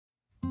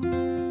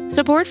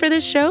Support for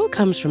this show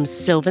comes from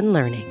Sylvan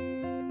Learning.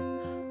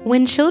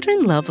 When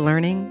children love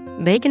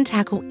learning, they can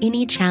tackle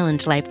any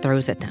challenge life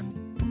throws at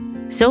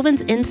them.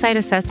 Sylvan's Insight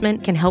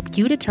Assessment can help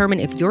you determine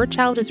if your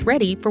child is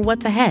ready for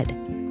what's ahead.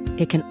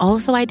 It can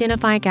also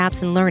identify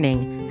gaps in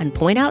learning and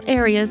point out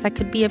areas that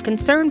could be of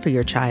concern for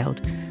your child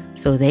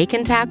so they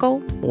can tackle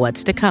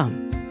what's to come.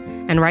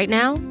 And right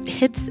now,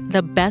 it's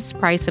the best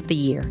price of the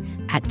year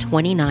at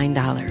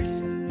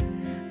 $29.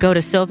 Go to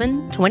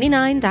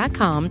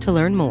sylvan29.com to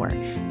learn more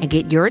and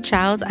get your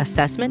child's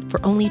assessment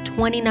for only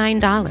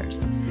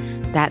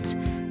 $29. That's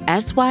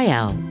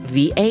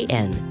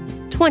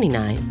SYLVAN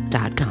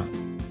 29.com.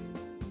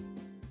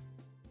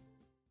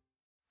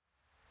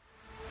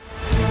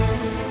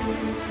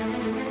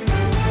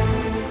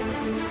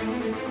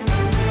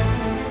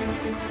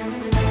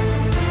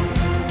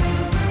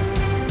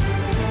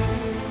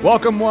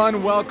 Welcome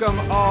one, welcome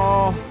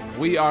all.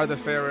 We are the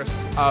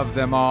fairest of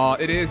them all.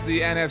 It is the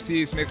NFC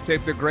East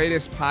Mixtape, the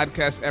greatest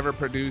podcast ever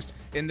produced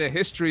in the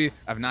history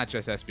of not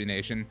just SB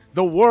Nation,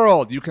 the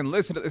world. You can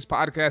listen to this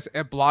podcast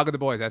at Blog of the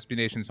Boys, SB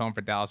Nation's home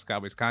for Dallas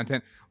Cowboys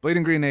content.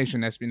 Bleeding Green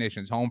Nation, SB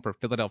Nation's home for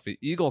Philadelphia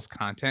Eagles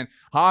content.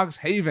 Hogs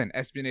Haven,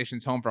 SB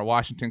Nation's home for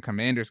Washington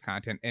Commanders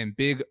content. And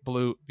Big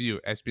Blue View,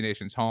 SB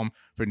Nation's home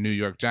for New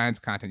York Giants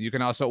content. You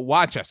can also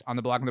watch us on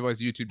the Blog of the Boys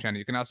YouTube channel.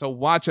 You can also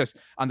watch us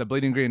on the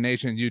Bleeding Green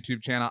Nation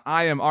YouTube channel.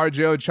 I am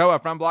RJ Ochoa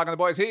from Blog of the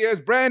Boys. He is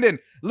Brandon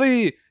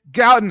Lee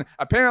Gowton,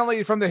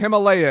 apparently from the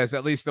Himalayas,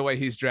 at least the way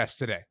he's dressed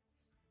today.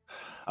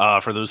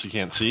 For those who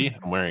can't see,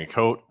 I'm wearing a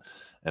coat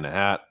and a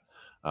hat.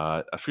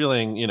 I'm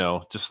feeling,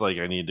 just like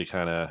I need to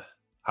kind of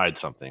hide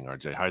something,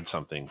 RJ, hide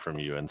something from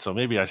you. And so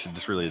maybe I should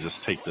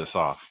just take this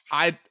off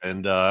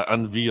and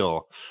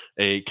unveil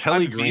a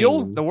Kelly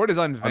Green. The word is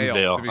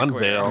unveil.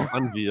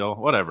 Unveil,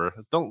 whatever.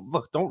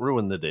 Don't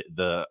ruin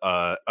the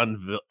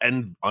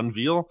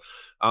unveil.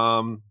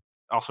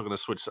 Also going to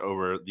switch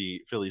over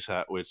the Phillies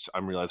hat, which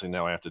I'm realizing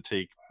now I have to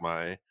take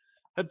my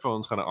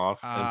headphones kind of off.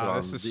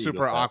 This is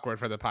super awkward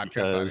for the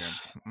podcast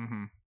audience.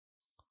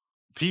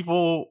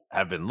 People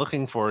have been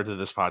looking forward to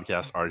this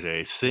podcast,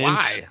 RJ,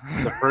 since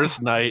the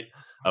first night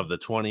of the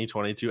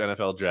 2022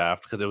 NFL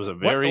draft, because it was a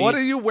very... What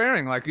are you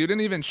wearing? Like, you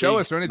didn't even show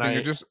us or anything.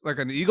 You're just like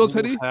an Eagles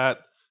hoodie? Hat.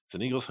 It's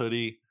an Eagles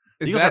hoodie.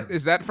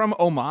 Is that from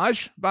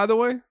Homage, by the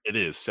way? It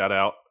is. Shout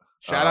out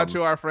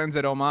to our friends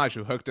at Homage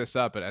who hooked us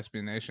up at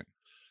SB Nation.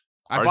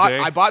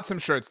 I bought some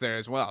shirts there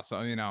as well,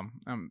 so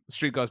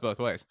street goes both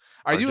ways.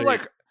 Are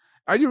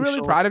you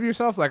really proud of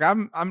yourself? Like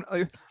I'm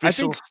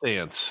official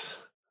stance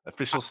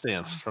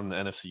from the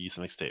NFC East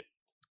Mixtape.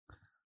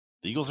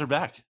 The Eagles are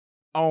back.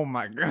 Oh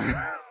my god!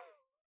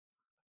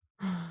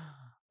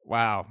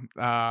 Wow.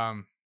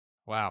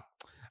 Wow.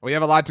 We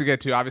have a lot to get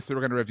to. Obviously,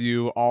 we're going to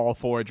review all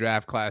 4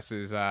 draft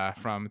classes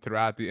from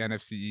throughout the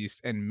NFC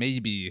East, and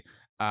maybe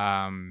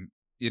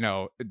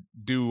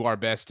do our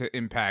best to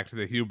impact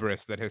the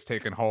hubris that has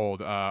taken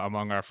hold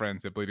among our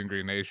friends at Bleeding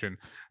Green Nation.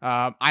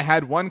 I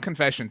had one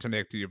confession to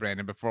make to you,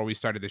 Brandon, before we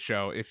started the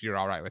show, if you're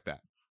all right with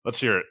that. Let's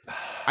hear it.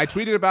 I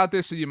tweeted about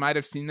this, so you might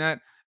have seen that.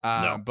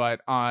 No.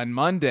 But on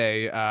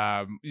Monday,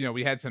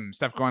 we had some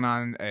stuff going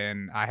on,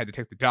 and I had to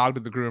take the dog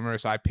to the groomer,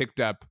 so I picked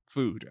up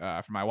food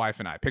for my wife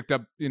and I.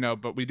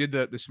 But we did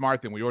the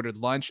smart thing. We ordered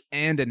lunch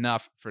and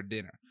enough for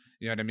dinner.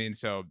 You know what I mean?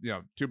 So,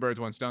 2 birds,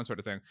 1 stone sort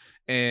of thing.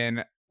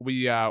 And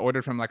we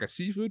ordered from like a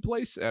seafood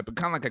place, but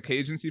kind of like a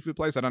Cajun seafood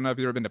place. I don't know if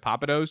you've ever been to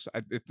Papados.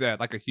 It's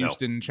like a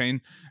Houston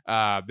chain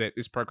that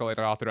is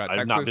percolated all throughout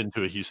Texas. I've not been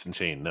to a Houston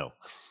chain, no.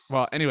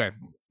 Well, anyway,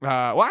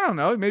 I don't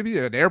know, maybe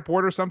an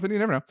airport or something. You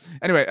never know.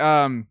 Anyway,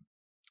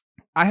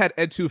 I had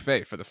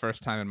etouffee for the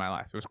first time in my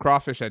life. It was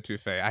crawfish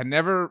etouffee. I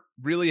never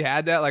really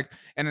had that.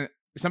 And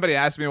somebody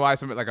asked me why.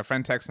 Somebody, like a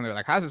friend texted, and they were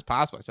like, "How's this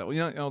possible?" I said,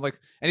 "Well, like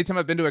anytime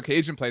I've been to a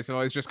Cajun place, I've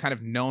always just kind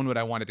of known what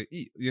I wanted to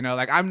eat.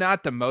 I'm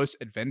not the most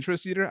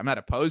adventurous eater. I'm not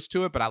opposed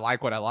to it, but I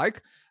like what I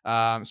like.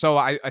 So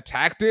I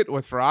attacked it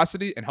with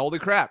ferocity, and holy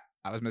crap,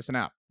 I was missing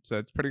out. So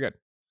it's pretty good.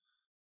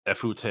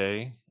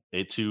 Efouté,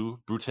 etu,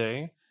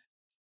 brute.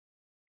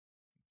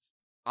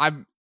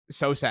 I'm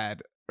so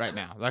sad right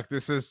now. Like,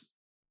 this is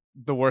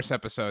the worst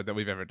episode that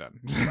we've ever done.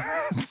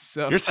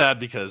 So you're sad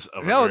because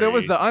of there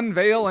was the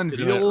unveil and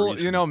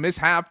veal,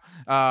 mishap,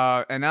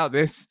 and now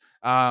this.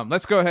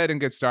 Let's go ahead and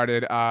get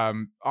started.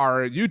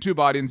 Our YouTube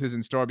audience is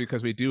in store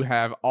because we do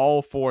have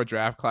all 4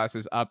 draft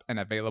classes up and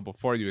available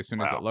for you. As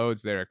soon as it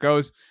loads, there it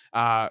goes.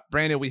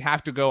 Brandon, we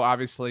have to go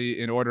obviously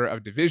in order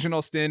of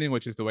divisional standing,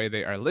 which is the way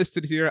they are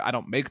listed here. I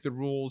don't make the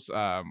rules.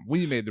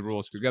 We made the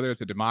rules together.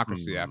 It's a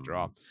democracy after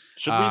all.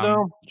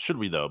 Should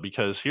we though?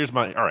 Because here's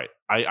all right.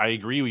 I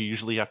agree. We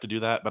usually have to do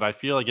that, but I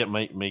feel like it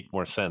might make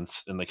more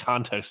sense in the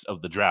context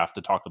of the draft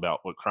to talk about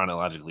what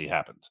chronologically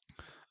happened.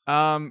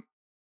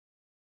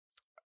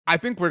 I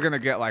think we're going to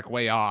get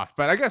way off,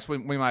 but I guess we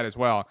might as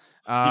well.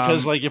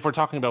 Because if we're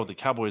talking about what the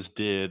Cowboys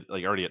did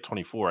already at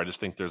 24, I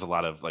just think there's a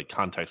lot of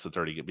context that's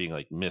already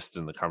being missed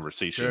in the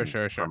conversation.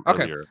 Sure.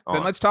 Okay,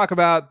 then let's talk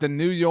about the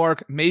New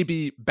York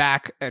maybe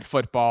back at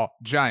football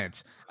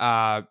Giants.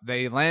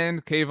 They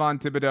land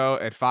Kayvon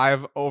Thibodeau at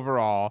 5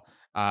 overall.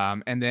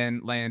 and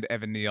then land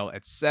Evan Neal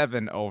at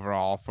 7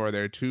 overall for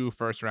their 2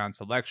 first-round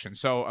selections.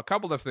 So a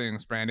couple of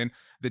things, Brandon.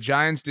 The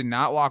Giants did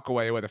not walk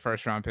away with a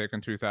first-round pick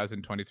in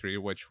 2023,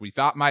 which we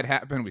thought might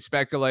happen. We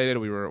speculated.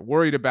 We were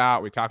worried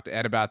about. We talked to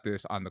Ed about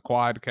this on the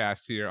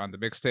quadcast here on the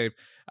mixtape.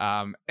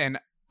 And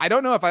I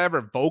don't know if I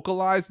ever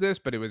vocalized this,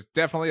 but it was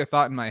definitely a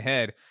thought in my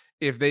head.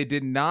 If they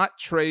did not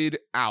trade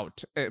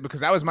out, because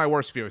that was my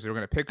worst fear, was they were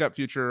going to pick up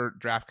future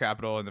draft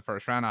capital in the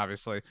first round,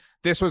 obviously.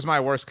 This was my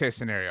worst case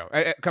scenario,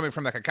 coming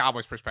from like a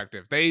Cowboys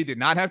perspective. They did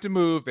not have to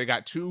move. They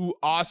got 2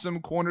 awesome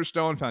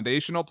cornerstone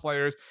foundational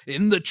players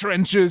in the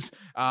trenches.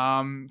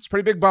 It's a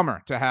pretty big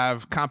bummer to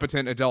have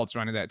competent adults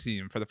running that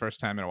team for the first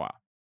time in a while.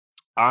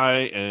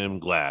 I am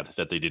glad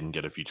that they didn't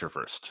get a feature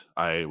first.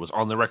 I was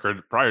on the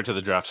record prior to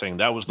the draft saying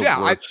that was the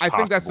worst. I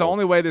think that's the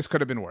only way this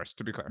could have been worse,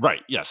 to be clear.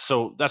 Right. Yes.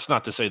 So that's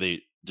not to say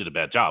they did a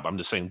bad job. I'm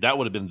just saying that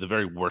would have been the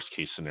very worst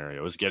case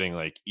scenario, is getting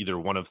like either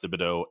one of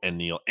Thibodeau and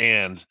Neal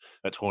and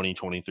that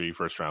 2023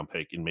 first round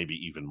pick and maybe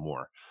even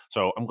more.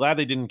 So I'm glad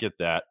they didn't get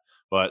that.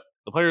 But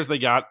the players they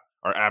got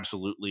are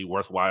absolutely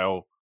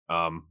worthwhile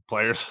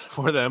players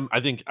for them. I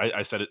think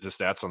I said it to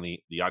Stats on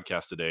the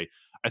oddcast today.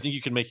 I think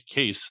you can make a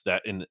case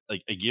that in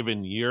like a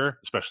given year,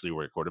 especially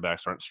where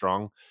quarterbacks aren't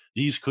strong,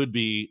 these could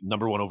be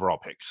number 1 overall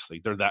picks.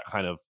 Like they're that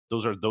kind of,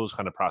 those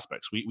kind of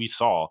prospects. We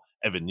saw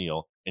Evan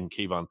Neal and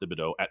Kayvon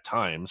Thibodeau at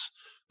times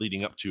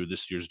leading up to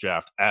this year's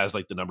draft as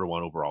like the number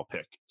 1 overall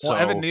pick. Well,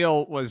 Evan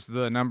Neal was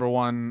the number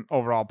 1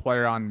 overall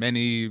player on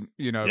many,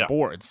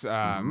 boards,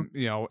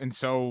 and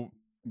so,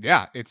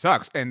 yeah, it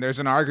sucks. And there's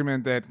an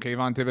argument that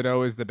Kayvon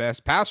Thibodeau is the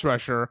best pass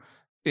rusher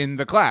in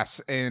the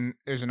class, and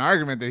there's an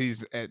argument that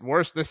he's at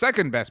worst the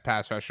second best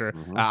pass rusher.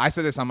 I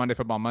said this on Monday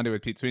Football Monday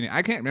with Pete Sweeney.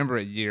 I can't remember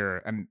a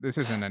year, and this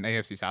isn't an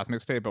AFC South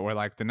mixtape, but where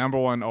like the number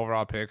 1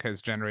 overall pick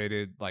has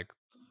generated like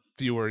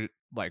fewer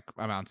like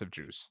amounts of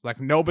juice. Like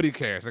nobody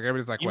cares. Like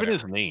everybody's like, even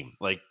whatever. his name,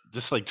 like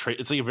just like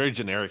it's like a very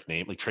generic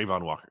name, like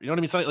Trayvon Walker. You know what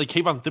I mean? It's not like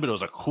Kayvon Thibodeau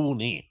is a cool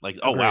name. Like,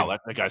 oh wow,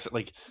 that guy's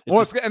like.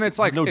 It's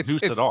like no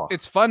juice at all.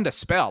 It's fun to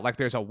spell. Like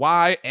there's a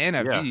Y and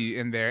a V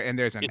in there, and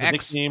there's an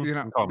X. Nickname, you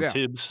know, call him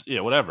Tibbs,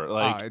 whatever.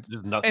 Like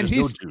there's nothing. And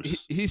there's no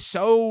juice. He's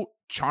so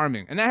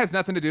charming, and that has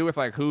nothing to do with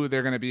like who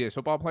they're going to be as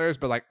football players,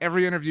 but like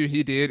every interview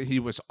he did, he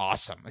was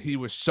awesome. He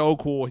was so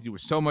cool. He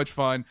was so much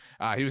fun.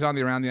 He was on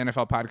the Around the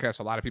NFL podcast.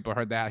 A lot of people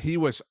heard that. He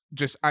was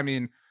just, I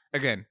mean,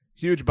 again,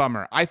 huge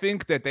bummer. I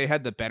think that they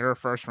had the better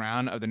first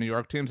round of the New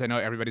York teams. I know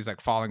everybody's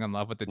like falling in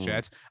love with the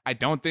Jets. I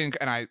don't think,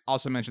 and I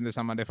also mentioned this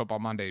on Monday Football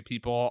Monday,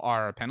 people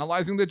are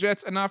penalizing the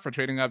Jets enough for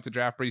trading up to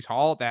draft Breece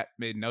Hall. That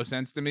made no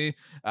sense to me.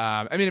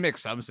 I mean, it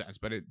makes some sense,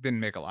 but it didn't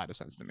make a lot of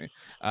sense to me.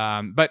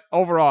 But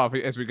overall,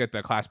 as we get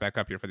the class back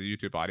up here for the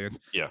YouTube audience,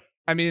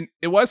 I mean,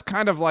 it was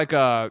kind of like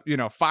a,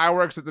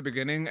 fireworks at the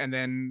beginning, and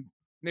then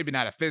maybe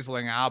not a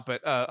fizzling out, but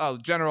a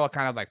general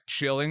kind of like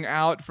chilling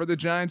out for the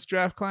Giants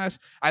draft class.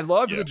 I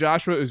loved the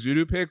Joshua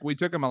Uzudu pick. We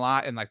took him a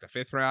lot in like the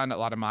 5th round, a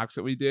lot of mocks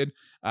that we did.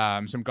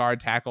 Some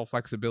guard tackle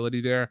flexibility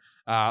there.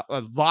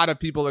 A lot of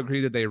people agree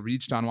that they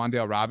reached on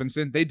Wan'Dale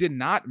Robinson. They did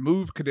not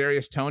move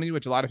Kadarius Toney,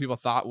 which a lot of people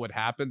thought would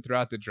happen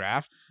throughout the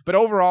draft. But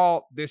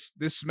overall, this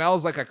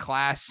smells like a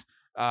class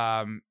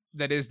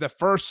that is the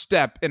first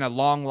step in a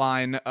long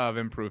line of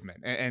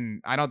improvement.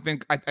 And I don't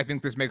think, I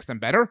think this makes them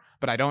better,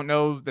 but I don't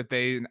know that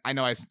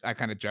I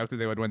kind of joked that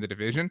they would win the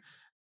division.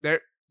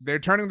 They're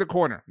turning the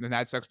corner, and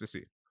that sucks to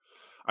see.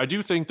 I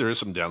do think there is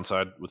some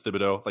downside with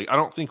Thibodeau. Like, I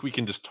don't think we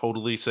can just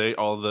totally say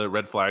all the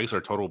red flags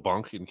are total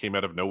bunk and came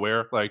out of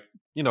nowhere. Like,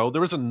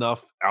 there was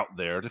enough out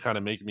there to kind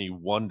of make me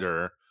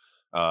wonder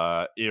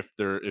if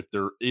there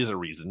is a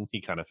reason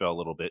he kind of fell a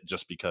little bit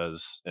just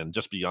because, and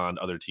just beyond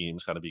other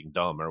teams kind of being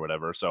dumb or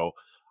whatever. So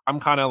I'm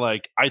kind of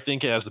like, I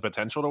think it has the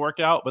potential to work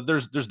out, but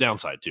there's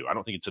downside too. I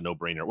don't think it's a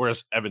no-brainer.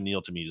 Whereas Evan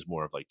Neal to me is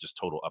more of like just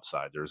total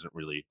upside. There isn't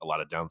really a lot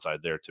of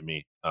downside there to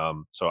me.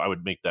 So I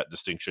would make that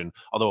distinction.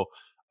 Although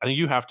I think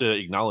you have to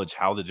acknowledge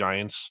how the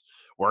Giants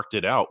worked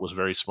it out was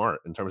very smart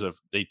in terms of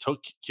they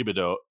took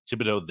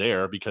Thibodeau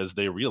there because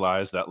they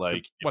realized that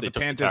like what the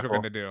Panthers were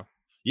going to do.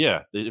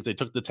 Yeah, if they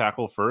took the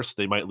tackle first,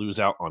 they might lose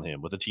out on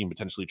him with a team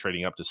potentially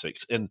trading up to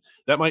 6. And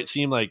that might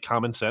seem like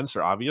common sense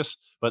or obvious,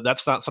 but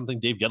that's not something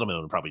Dave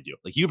Gettleman would probably do.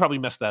 Like, he would probably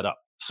mess that up.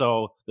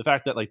 So the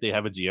fact that like they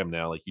have a GM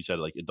now, like you said,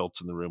 like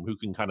adults in the room who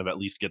can kind of at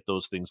least get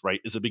those things right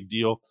is a big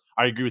deal.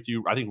 I agree with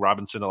you. I think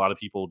Robinson, a lot of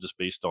people just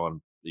based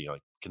on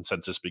like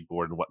consensus, big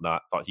board and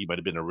whatnot, thought he might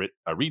have been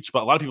a reach,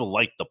 but a lot of people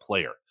like the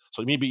player.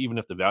 So maybe even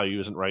if the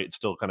value isn't right, it's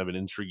still kind of an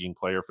intriguing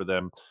player for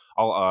them.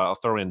 I'll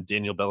throw in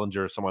Daniel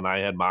Bellinger, someone I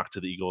had mocked to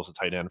the Eagles, a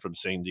tight end from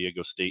San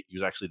Diego State. He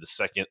was actually the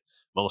 2nd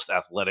most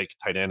athletic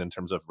tight end in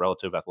terms of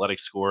relative athletic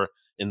score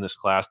in this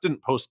class.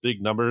 Didn't post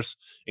big numbers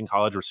in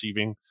college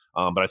receiving,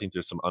 but I think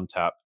there's some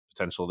untapped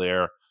potential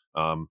there.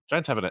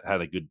 Giants haven't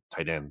had a good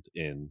tight end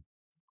in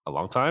a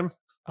long time.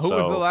 Who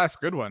was the last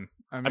good one?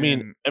 I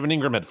mean, Evan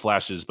Ingram had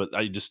flashes, but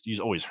he's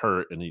always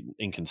hurt and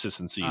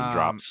inconsistency and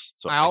drops.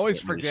 So I always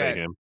forget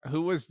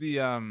who was the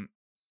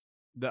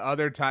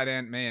other tight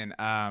end, man.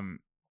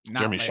 not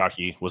Jeremy Larry.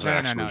 Shockey wasn't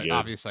actually No. good.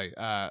 Obviously,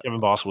 Kevin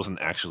Boss wasn't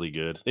actually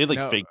good. They had like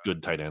no. fake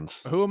good tight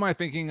ends. Who am I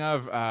thinking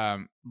of?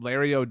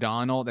 Larry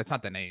O'Donnell. That's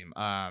not the name.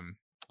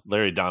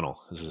 Larry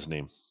Donnell is his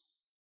name.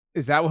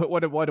 Is that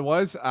what it was?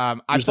 He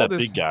was that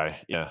big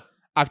guy. Yeah.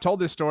 I've told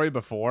this story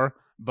before,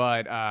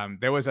 but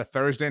there was a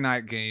Thursday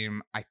night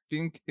game, I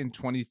think in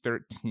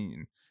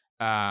 2013.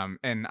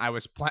 And I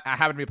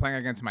happened to be playing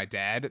against my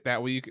dad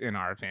that week in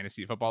our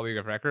fantasy football league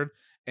of record.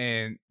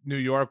 And New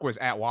York was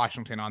at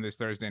Washington on this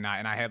Thursday night,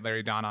 and I had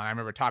Larry Donnell. And I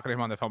remember talking to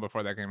him on the phone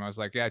before that game. I was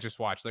like, "Yeah, just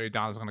watch. Larry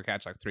Donnell's going to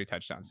catch like 3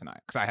 touchdowns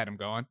tonight," because I had him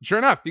going. Sure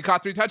enough, he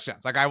caught 3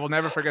 touchdowns. Like I will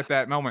never forget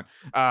that moment.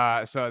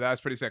 So that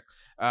was pretty sick.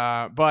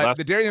 But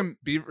the Darian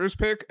Beavers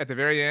pick at the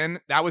very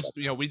end, that was,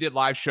 we did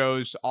live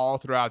shows all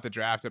throughout the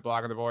draft at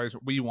Block of the Boys.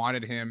 We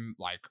wanted him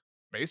like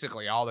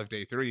basically all of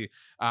day 3.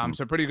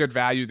 So pretty good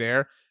value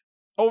there.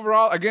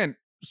 Overall, again,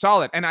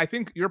 solid. And I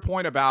think your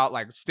point about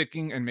like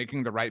sticking and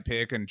making the right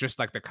pick and just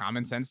like the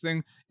common sense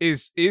thing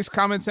is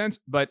common sense,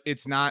 but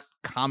it's not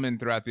common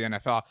throughout the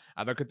NFL.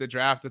 I look at the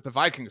draft that the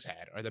Vikings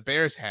had or the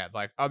Bears had,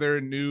 like other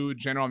new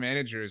general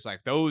managers,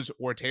 like those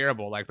were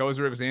terrible. Like those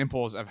are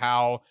examples of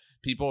how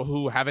people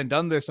who haven't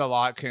done this a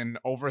lot can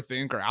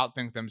overthink or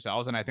outthink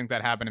themselves. And I think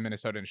that happened in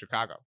Minnesota and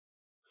Chicago.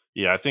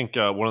 Yeah, I think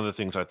one of the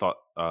things I thought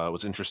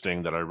was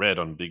interesting that I read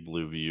on Big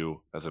Blue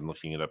View as I'm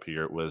looking it up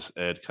here was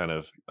Ed kind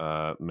of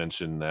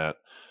mentioned that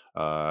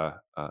uh,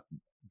 uh,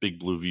 Big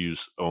Blue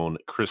View's own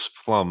Chris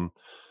Flum,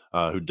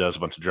 who does a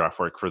bunch of draft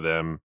work for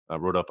them,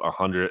 wrote up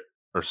 100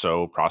 or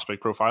so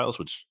prospect profiles,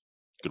 which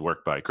good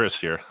work by Chris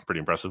here, pretty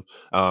impressive.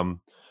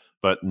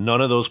 But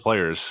none of those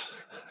players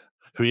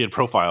who he had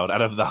profiled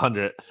out of the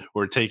 100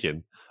 were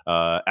taken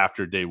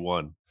after day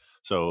 1.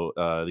 So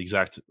the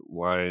exact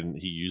line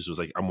he used was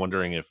like, "I'm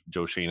wondering if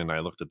Joe Shane and I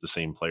looked at the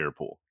same player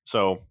pool."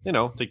 So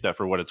take that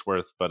for what it's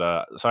worth.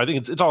 But so I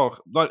think it's all.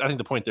 I think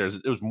the point there is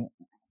it was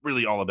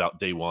really all about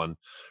day 1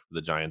 for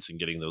the Giants, and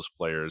getting those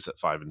players at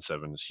 5 and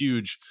 7 is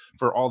huge.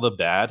 For all the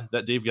bad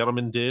that Dave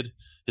Gettleman did,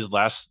 his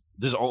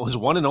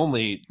one and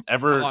only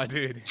ever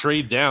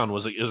trade down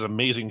was an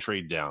amazing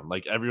trade down.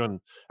 Like everyone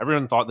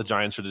thought the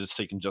Giants should have just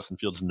taken Justin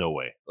Fields. No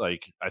way.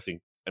 Like I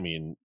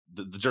mean.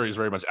 The jury is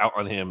very much out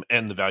on him,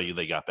 and the value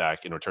they got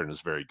back in return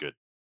is very good.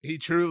 He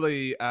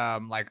truly,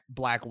 like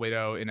Black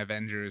Widow in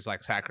Avengers,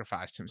 like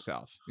sacrificed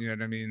himself. You know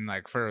what I mean?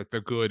 Like for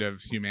the good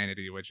of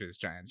humanity, which is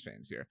Giants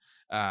fans here.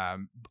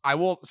 I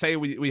will say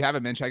we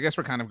haven't mentioned. I guess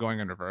we're kind of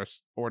going in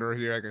reverse order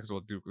here. I guess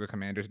we'll do the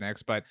Commanders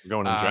next, but we're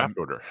going in draft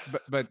order.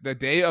 But the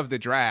day of the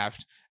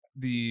draft,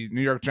 the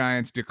New York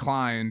Giants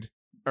declined,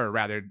 or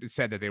rather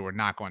said that they were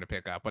not going to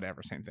pick up,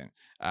 whatever, same thing.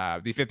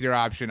 The 5th-year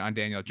option on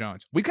Daniel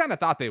Jones. We kind of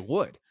thought they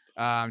would.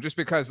 Just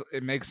because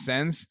it makes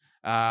sense.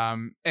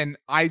 And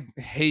I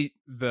hate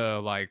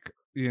the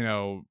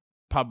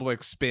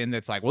public spin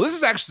that's like, well, this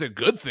is actually a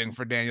good thing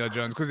for Daniel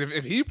Jones because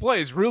if he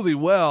plays really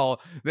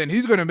well, then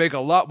he's going to make a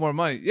lot more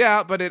money.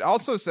 Yeah, but it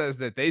also says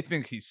that they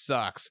think he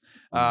sucks.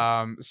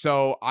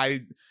 So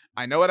I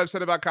know what I've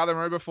said about Kyler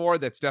Murray before.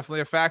 That's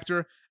definitely a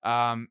factor.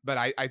 But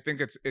I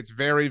think it's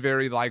very,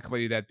 very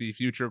likely that the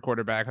future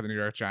quarterback of the New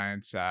York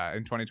Giants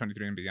in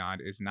 2023 and beyond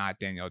is not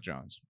Daniel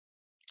Jones.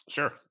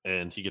 Sure.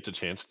 And he gets a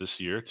chance this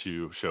year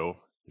to show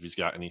if he's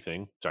got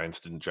anything. Giants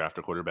didn't draft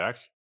a quarterback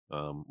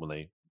when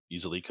they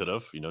easily could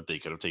have. They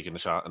could have taken a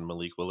shot on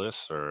Malik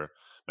Willis or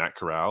Matt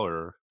Corral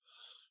or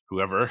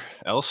whoever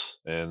else,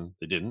 and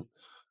they didn't.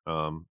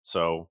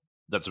 So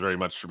that's very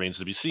much remains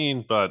to be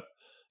seen.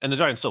 And the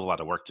Giants still have a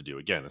lot of work to do.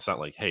 Again, it's not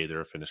like, hey,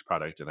 they're a finished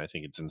product. And I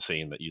think it's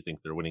insane that you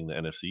think they're winning the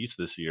NFC East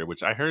this year,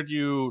 which I heard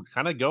you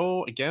kind of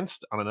go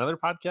against on another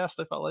podcast.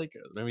 I felt like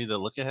maybe the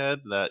look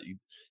ahead that you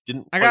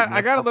didn't.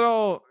 I got a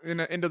little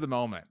into the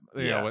moment,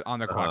 on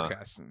the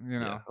podcast.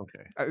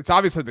 Okay. It's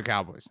obviously the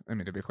Cowboys. I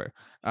mean, to be clear.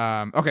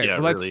 Okay, yeah,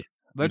 really.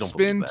 Let's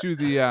spin to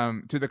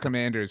the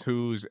Commanders,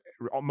 whose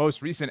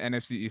most recent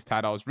NFC East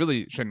titles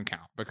really shouldn't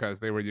count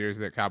because they were years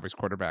that Cowboys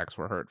quarterbacks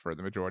were hurt for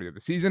the majority of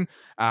the season.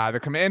 The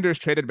Commanders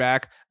traded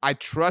back. I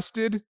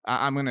trusted,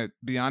 I'm going to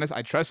be honest,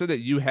 I trusted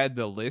that you had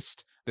the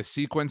list, the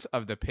sequence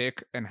of the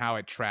pick and how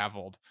it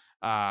traveled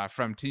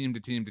from team to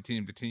team to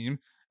team to team.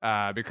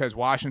 Because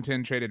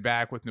Washington traded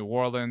back with New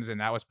Orleans,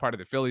 and that was part of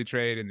the Philly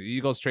trade and the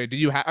Eagles trade.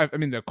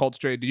 The Colts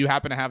trade. Do you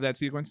happen to have that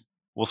sequence?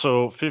 Well,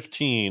 so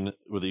 15,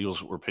 where the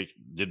Eagles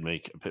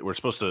we're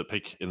supposed to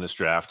pick in this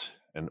draft,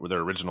 and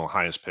their original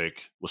highest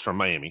pick was from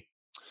Miami.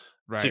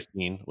 Right.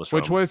 16 was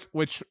from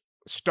which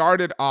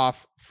started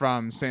off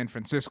from San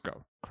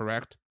Francisco,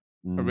 correct?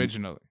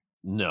 Originally.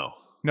 No,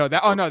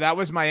 that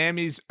was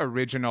Miami's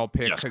original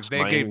pick because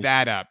they gave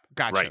that up.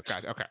 Gotcha. Right.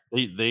 Gotcha. Okay.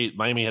 They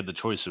Miami had the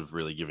choice of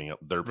really giving up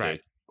their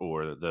pick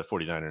or the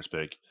 49ers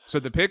pick. So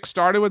the pick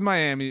started with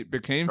Miami,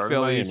 became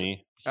Phillies.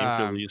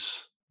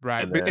 Phillies.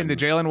 Right, in the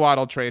Jalen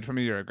Waddle trade from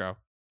a year ago.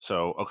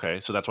 So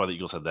that's why the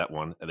Eagles had that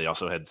one. And they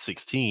also had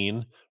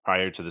 16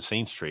 prior to the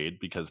Saints trade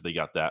because they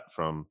got that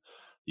from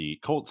the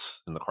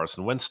Colts in the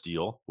Carson Wentz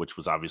deal, which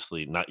was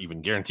obviously not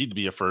even guaranteed to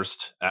be a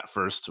first at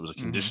first. It was a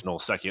conditional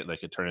second that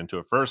could turn into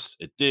a first.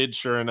 It did,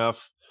 sure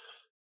enough.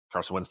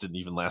 Carson Wentz didn't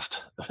even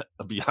last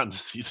beyond the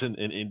season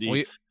in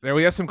Indy.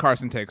 We have some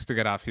Carson takes to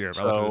get off here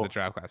relative to the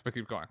draft class, but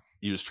keep going.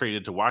 He was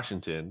traded to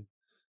Washington,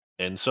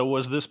 and so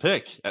was this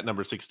pick at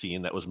number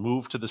 16 that was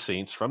moved to the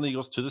Saints from the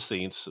Eagles to the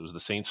Saints. It was the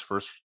Saints'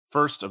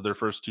 first of their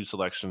first 2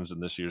 selections in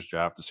this year's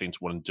draft. The Saints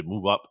wanted to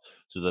move up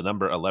to the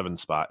number 11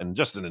 spot, and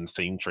just an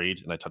insane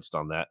trade. And I touched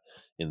on that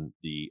in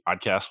the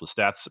podcast with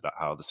stats about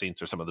how the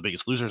Saints are some of the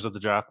biggest losers of the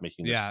draft,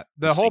 making this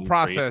the whole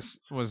process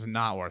was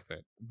not worth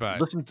it. But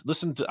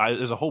listen to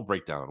there's a whole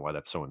breakdown on why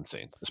that's so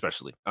insane,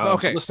 especially.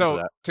 Okay,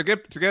 so to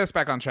get us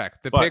back on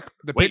track, the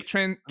pick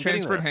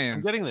transferred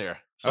hands. I'm getting there.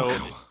 So.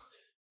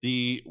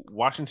 The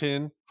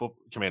Washington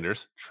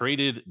Commanders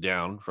traded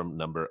down from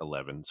number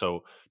 11,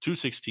 so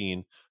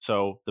 216.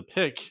 So the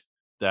pick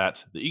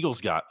that the Eagles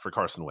got for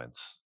Carson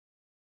Wentz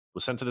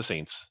was sent to the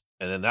Saints,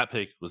 and then that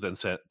pick was then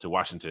sent to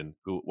Washington,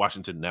 who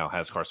Washington now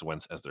has Carson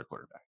Wentz as their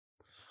quarterback.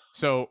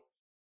 So,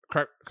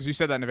 correct, because you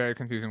said that in a very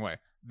confusing way.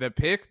 The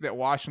pick that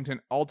Washington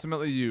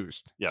ultimately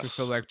used to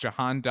select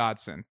Jahan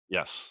Dotson.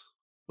 Yes.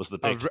 Was the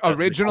pick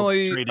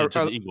originally traded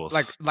to the Eagles.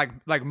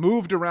 like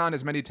moved around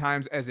as many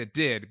times as it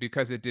did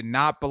because it did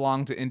not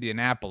belong to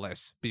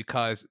Indianapolis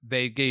because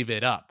they gave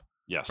it up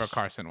for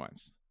Carson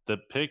Wentz. The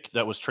pick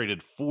that was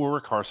traded for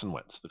Carson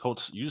Wentz. The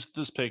Colts used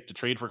this pick to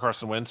trade for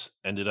Carson Wentz,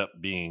 ended up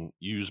being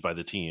used by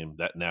the team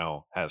that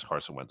now has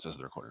Carson Wentz as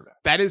their quarterback.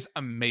 That is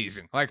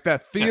amazing. Like the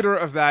theater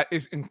of that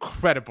is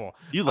incredible.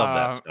 You love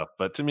that stuff,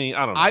 but to me,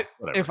 I don't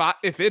know.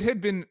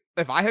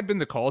 If I had been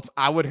the Colts,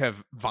 I would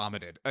have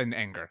vomited in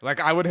anger.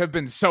 Like I would have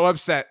been so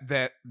upset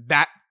that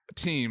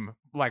team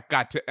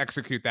got to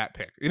execute that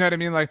pick. You know what I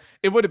mean? Like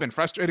it would have been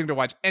frustrating to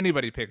watch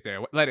anybody pick there,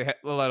 let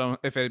alone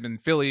if it had been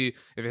Philly,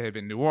 if it had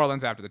been New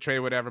Orleans after the trade,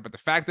 whatever. But the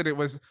fact that it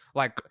was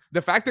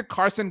the fact that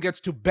Carson gets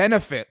to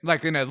benefit,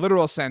 in a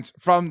literal sense,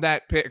 from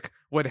that pick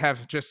would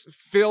have just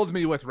filled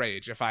me with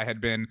rage if I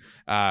had been,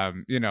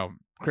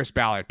 Chris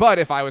Ballard. But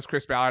if I was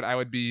Chris Ballard, I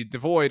would be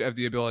devoid of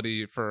the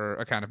ability for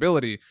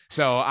accountability.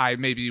 So I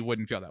maybe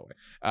wouldn't feel that way.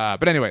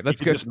 But anyway, let's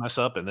just mess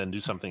up and then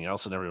do something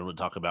else, and everyone would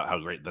talk about how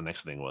great the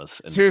next thing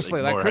was. And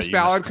seriously, Chris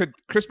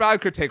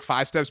Ballard could take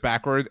 5 steps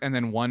backwards and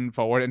then 1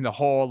 forward, and the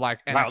whole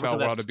NFL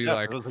world would be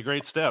it was a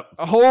great step.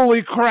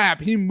 Holy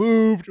crap, he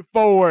moved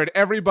forward.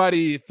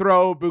 Everybody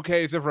throw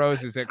bouquets of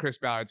roses at Chris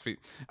Ballard's feet.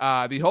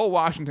 The whole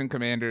Washington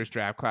Commanders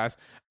draft class.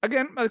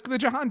 Again, the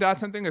Jahan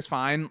Dotson thing is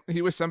fine.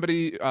 He was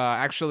somebody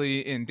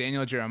actually in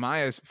Daniel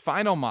Jeremiah's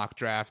final mock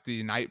draft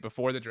the night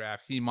before the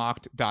draft. He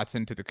mocked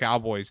Dotson to the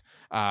Cowboys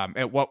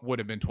at what would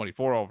have been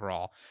 24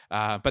 overall.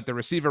 But the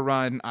receiver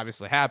run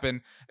obviously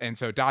happened, and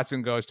so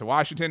Dotson goes to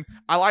Washington.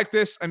 I like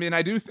this. I mean,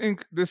 I do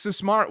think this is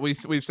smart.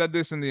 We've said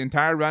this in the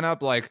entire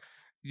run-up,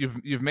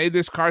 You've made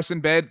this Carson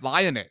bed,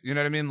 lie in it. You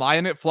know what I mean? Lie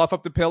in it, fluff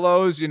up the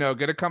pillows,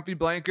 get a comfy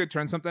blanket,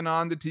 turn something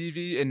on the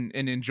TV and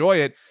enjoy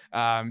it.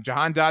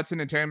 Jahan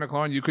Dotson and Terry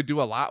McLaurin, you could do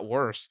a lot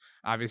worse,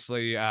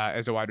 obviously,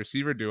 as a wide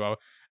receiver duo.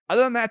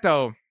 Other than that,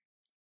 though,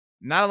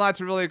 not a lot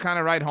to really kind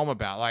of write home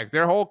about.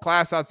 Their whole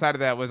class outside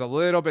of that was a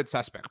little bit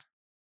suspect.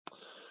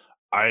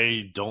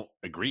 I don't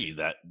agree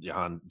that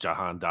Jahan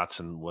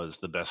Dotson was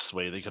the best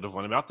way they could have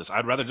went about this.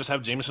 I'd rather just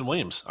have Jameson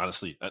Williams,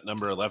 honestly, at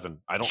number 11.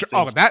 I don't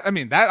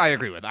think... that I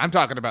agree with. I'm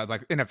talking about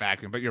in a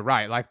vacuum, but you're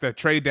right. The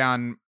trade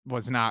down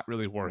was not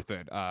really worth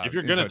it. If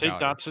you're going to take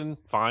Dotson,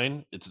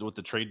 fine. It's with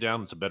the trade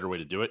down. It's a better way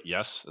to do it.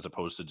 Yes, as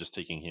opposed to just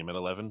taking him at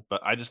 11.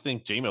 But I just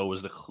think J-Mo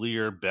was the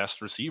clear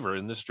best receiver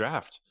in this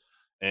draft.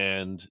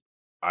 And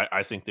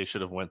I think they should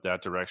have went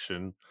that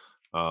direction.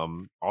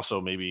 Also,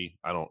 maybe,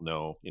 I don't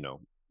know,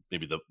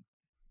 maybe the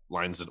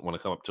Lions didn't want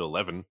to come up to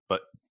 11,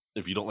 but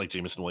if you don't like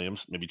Jameson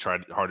Williams, maybe try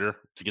harder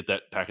to get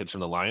that package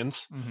from the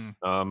Lions.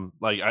 Mm-hmm.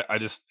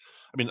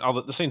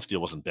 The Saints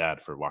deal wasn't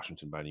bad for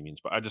Washington by any means,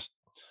 but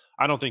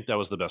I don't think that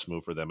was the best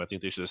move for them. I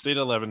think they should have stayed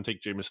at 11,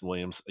 take Jameson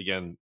Williams.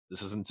 Again,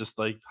 this isn't just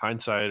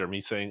hindsight or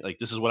me saying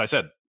this is what I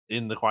said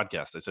in the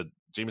podcast. I said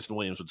Jameson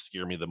Williams would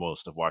scare me the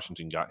most if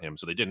Washington got him.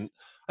 So they didn't.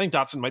 I think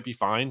Dotson might be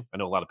fine. I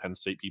know a lot of Penn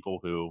State people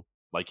who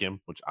like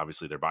him, which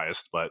obviously they're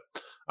biased, but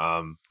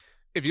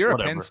if you're a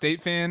Penn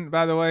State fan,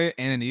 by the way,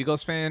 and an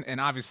Eagles fan, and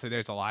obviously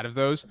there's a lot of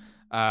those,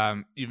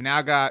 you've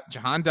now got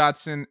Jahan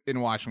Dotson in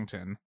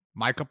Washington,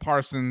 Micah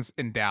Parsons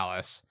in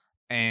Dallas,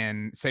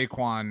 and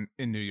Saquon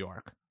in New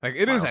York.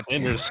 It is a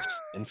team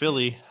in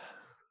Philly.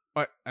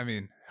 But I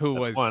mean,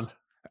 That's one.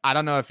 I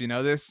don't know if you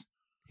know this.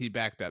 He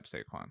backed up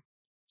Saquon.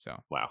 So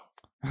wow.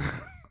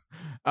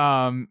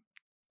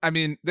 I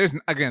mean,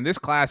 this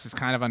class is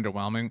kind of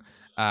underwhelming.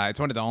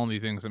 It's one of the only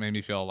things that made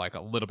me feel a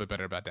little bit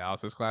better about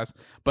Dallas's class.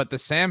 But the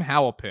Sam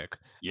Howell pick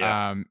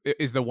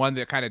is the one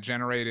that kind of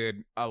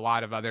generated a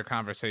lot of other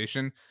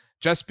conversation.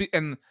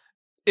 And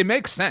it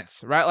makes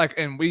sense, right?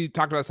 And we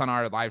talked about this on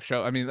our live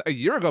show. I mean, a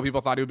year ago,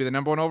 people thought he would be the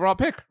number 1 overall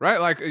pick,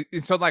 right?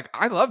 So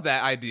I love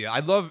that idea.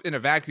 I love in a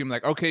vacuum,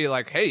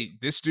 hey,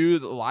 this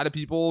dude, a lot of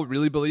people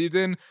really believed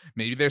in.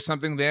 Maybe there's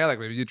something there.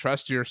 Maybe you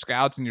trust your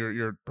scouts and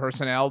your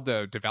personnel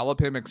to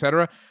develop him,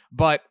 etc.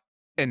 But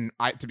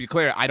to be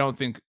clear, I don't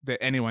think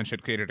that anyone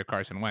should cater to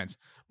Carson Wentz.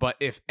 But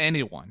if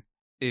anyone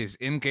is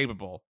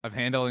incapable of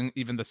handling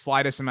even the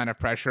slightest amount of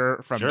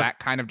pressure from Sure. that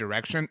kind of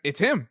direction, it's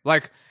him.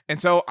 Like, and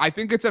so I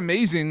think it's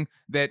amazing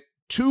that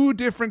two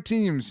different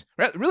teams,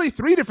 really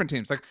three different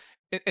teams, like,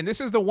 and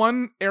this is the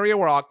one area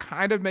where I'll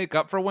kind of make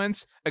up for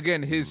Wentz.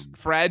 Again, his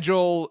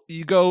fragile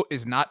ego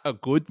is not a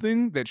good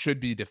thing that should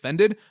be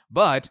defended,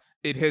 but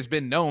it has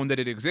been known that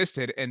it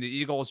existed, and the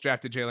Eagles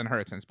drafted Jalen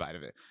Hurts in spite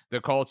of it.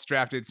 The Colts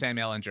drafted Sam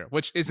Ehlinger,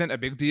 which isn't a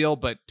big deal,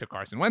 but to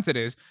Carson Wentz it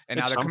is. And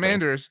It's now the something.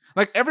 Commanders,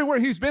 like everywhere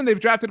he's been, they've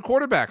drafted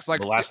quarterbacks.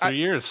 Like The last 3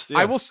 years. Yeah.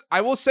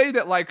 I will say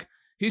that, like,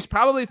 he's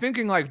probably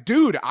thinking like,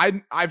 dude,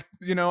 I've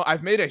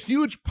made a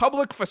huge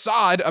public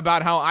facade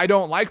about how I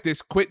don't like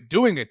this. Quit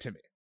doing it to me.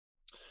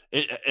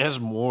 It has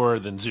more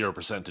than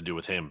 0% to do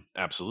with him.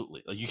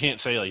 Absolutely. Like, you can't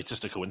say like it's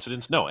just a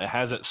coincidence. No, it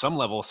has at some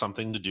level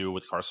something to do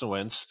with Carson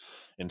Wentz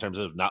in terms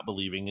of not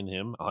believing in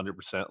him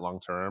 100% long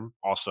term.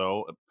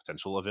 Also,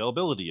 potential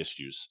availability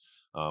issues.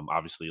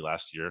 Obviously,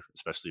 last year,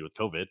 especially with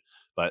COVID,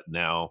 but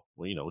now,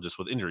 well, just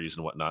with injuries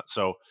and whatnot.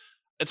 So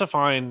it's a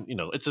fine,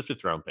 it's a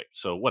 5th round pick.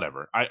 So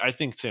whatever. I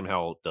think Sam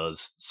Howell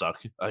does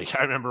suck. Like,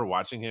 I remember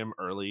watching him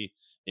early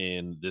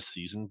in this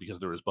season because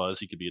there was buzz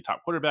he could be a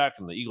top quarterback,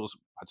 and the Eagles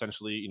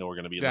potentially, were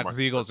going to be in the because market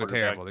the Eagles for are a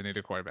quarterback. terrible. They need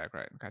a quarterback,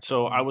 right? Gotcha.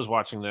 So I was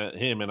watching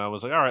him, and I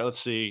was like, all right, let's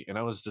see. And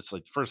I was just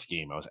like, the first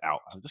game, I was out.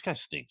 I was like, this guy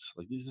stinks.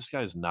 Like, this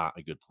guy is not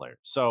a good player.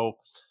 So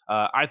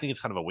I think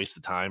it's kind of a waste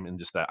of time, and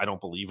just that I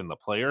don't believe in the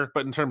player.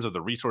 But in terms of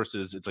the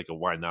resources, it's like a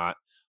why not?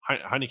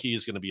 Heineke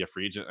is going to be a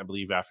free agent, I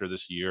believe, after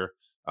this year.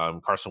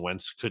 Carson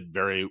Wentz could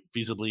very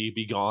feasibly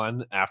be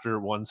gone after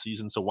one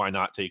season. So why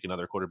not take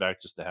another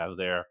quarterback just to have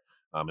there?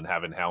 And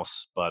have in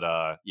house, but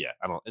yeah,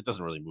 it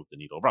doesn't really move the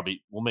needle.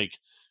 Probably will make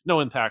no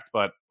impact,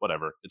 but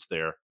whatever. It's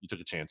there. You took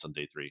a chance on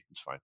day 3. It's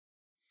fine.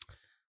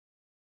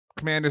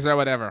 Commanders are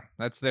whatever.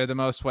 They're the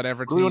most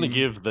whatever team. We want to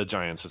give the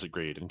Giants as a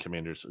grade, and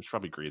Commanders, we should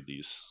probably grade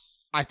these.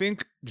 I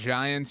think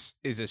Giants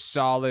is a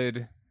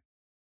solid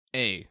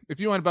A. If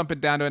you want to bump it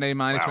down to an A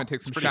minus, Wow, want to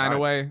take some it's pretty shine high.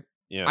 away.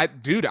 Yeah,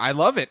 I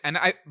love it. And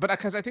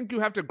because I think you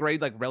have to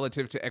grade like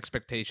relative to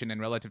expectation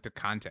and relative to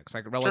context,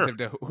 like relative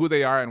to who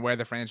they are and where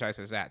the franchise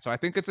is at. So I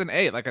think it's an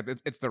A, like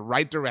it's the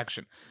right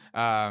direction.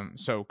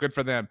 So good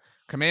for them.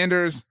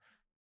 Commanders,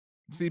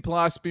 C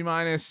plus, B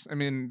minus. I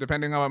mean,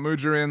 depending on what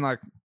mood you're in, like,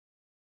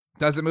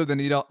 does it move the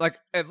needle? Like,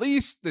 at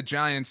least the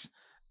Giants,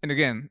 and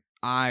again,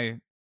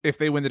 if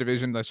they win the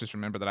division, let's just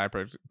remember that I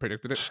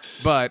predicted it.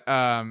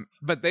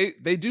 But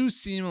they do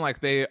seem like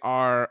they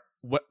are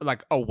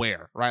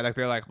aware, right? Like,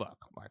 they're like, look,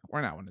 like,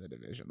 we're not winning the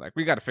division. Like,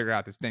 we got to figure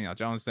out this Daniel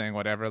Jones thing,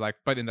 whatever. Like,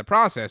 but in the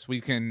process,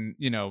 we can,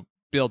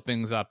 build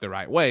things up the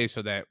right way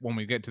so that when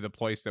we get to the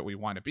place that we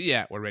want to be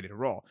at, we're ready to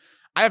roll.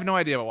 I have no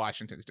idea what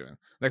Washington's doing.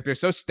 Like, they're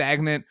so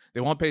stagnant.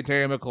 They won't pay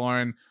Terry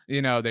McLaurin.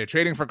 They're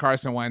trading for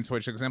Carson Wentz,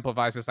 which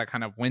exemplifies this like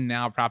kind of win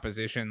now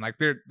proposition. Like,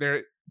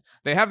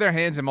 they have their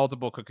hands in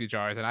multiple cookie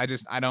jars, and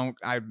I'm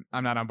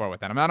not on board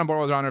with that. I'm not on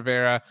board with Ron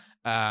Rivera.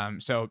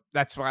 So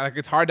that's why, like,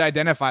 it's hard to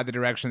identify the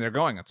direction they're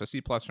going. It's a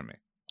C plus for me.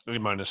 A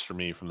minus for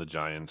me from the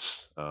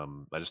Giants.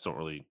 I just don't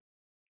really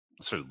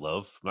sort of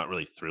love. I'm not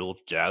really thrilled,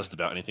 jazzed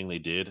about anything they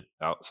did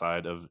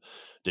outside of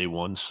day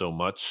 1 so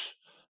much.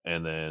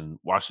 And then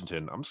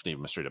Washington, I'm just gonna give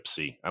them a straight up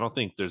C. I don't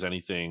think there's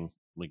anything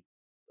like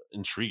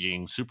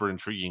super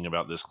intriguing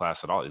about this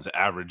class at all. It's an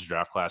average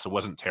draft class. It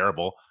wasn't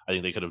terrible. I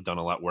think they could have done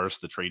a lot worse.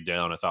 The trade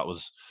down, I thought,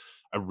 was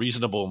a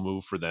reasonable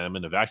move for them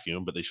in a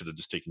vacuum, but they should have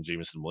just taken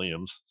Jameson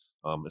Williams.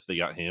 If they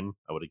got him,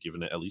 I would have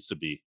given it at least a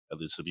B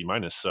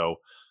minus. So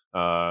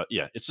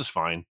yeah, it's just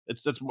fine.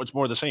 It's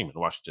more the same in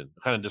Washington.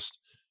 Kind of just,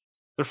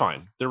 they're fine.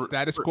 They're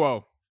status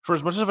quo. For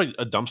as much as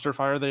a dumpster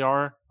fire they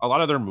are, a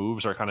lot of their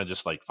moves are kind of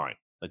just like fine.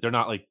 Like, they're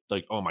not like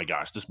oh my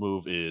gosh, this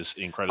move is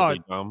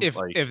incredibly dumb.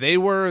 If they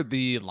were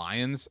the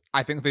Lions,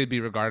 I think they'd be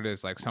regarded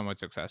as like somewhat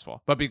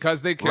successful. But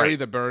because they carry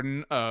the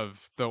burden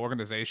of the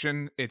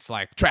organization, it's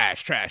like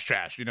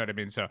trash. You know what I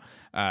mean? So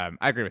I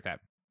agree with that.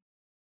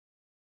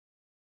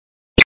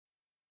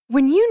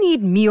 When you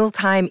need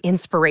mealtime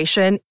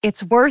inspiration,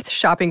 it's worth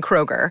shopping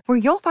Kroger, where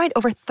you'll find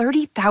over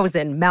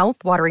 30,000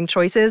 mouthwatering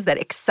choices that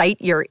excite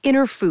your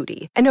inner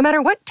foodie. And no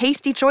matter what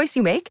tasty choice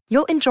you make,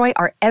 you'll enjoy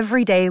our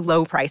everyday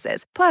low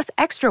prices, plus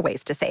extra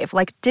ways to save,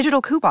 like digital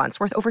coupons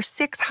worth over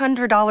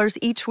 $600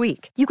 each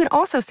week. You can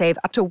also save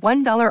up to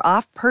 $1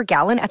 off per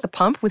gallon at the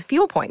pump with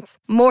fuel points.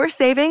 More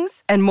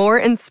savings and more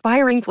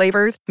inspiring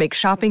flavors make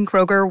shopping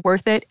Kroger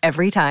worth it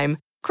every time.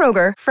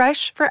 Kroger,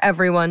 fresh for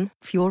everyone.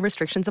 Fuel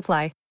restrictions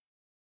apply.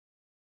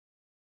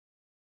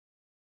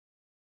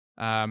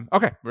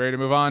 Okay, ready to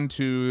move on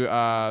to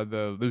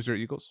the loser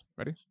Eagles.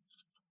 Ready?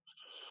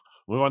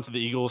 Move on to the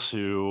Eagles,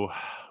 who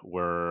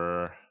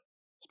were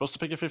supposed to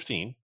pick at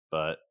 15,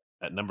 but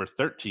at number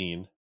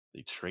 13,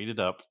 they traded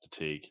up to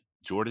take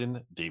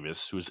Jordan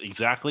Davis, who's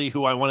exactly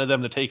who I wanted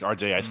them to take,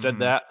 RJ. I said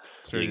that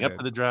leading up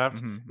to the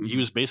draft. He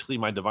was basically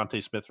my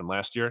Devontae Smith from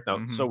last year.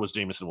 Now, so was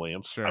Jameson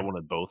Williams. Sure. I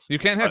wanted both. You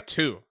can't have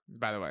two,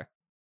 by the way.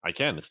 I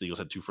can, because the Eagles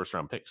had 2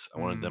 first-round picks. I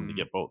wanted them to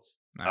get both.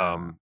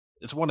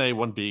 it's 1A,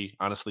 1B,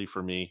 honestly,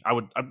 for me.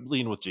 I'd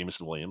lean with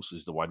Jameson Williams.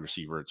 He's the wide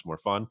receiver. It's more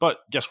fun. But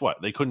guess what?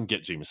 They couldn't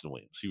get Jameson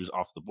Williams. He was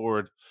off the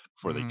board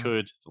before they Mm-hmm.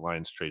 could. The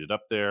Lions traded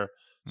up there.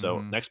 So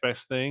Mm-hmm. next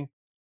best thing,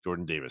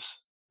 Jordan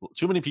Davis.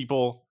 Too many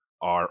people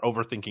are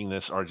overthinking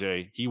this,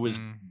 RJ. He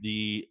was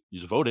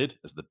voted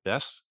as the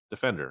best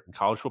defender in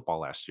college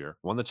football last year,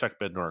 won the Chuck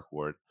Bednarik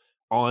Award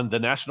on the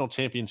national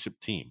championship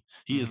team.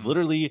 He is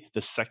literally the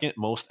second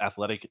most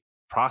athletic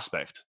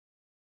prospect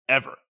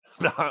ever,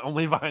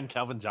 only behind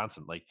Calvin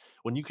Johnson. Like,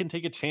 when you can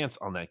take a chance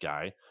on that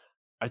guy,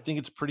 I think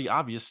it's pretty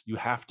obvious you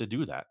have to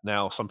do that.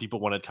 Now, some people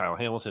wanted Kyle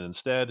Hamilton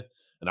instead,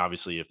 and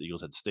obviously, if the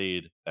Eagles had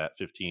stayed at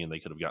 15, they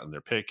could have gotten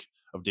their pick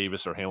of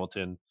Davis or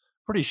Hamilton.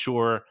 Pretty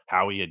sure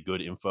Howie had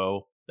good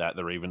info that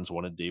the Ravens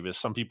wanted Davis.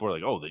 Some people are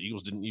like, "Oh, the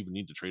Eagles didn't even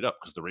need to trade up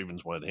because the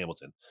Ravens wanted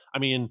Hamilton." I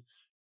mean,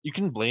 you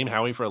can blame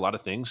Howie for a lot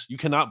of things. You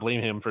cannot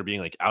blame him for being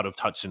like out of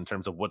touch in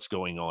terms of what's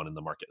going on in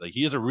the market. Like,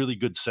 he has a really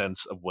good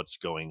sense of what's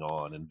going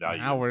on and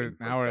value. Now and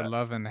things we're like that.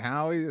 loving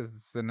Howie.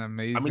 Is an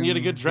amazing. I mean, he had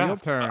a good heel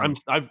draft. turn.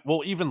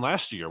 Well, even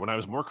last year when I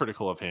was more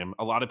critical of him,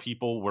 a lot of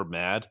people were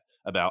mad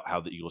about how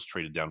the Eagles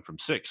traded down from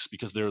 6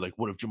 because they're like,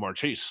 what if Jamar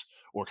Chase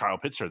or Kyle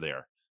Pitts are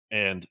there?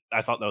 And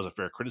I thought that was a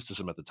fair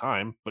criticism at the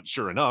time. But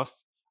sure enough,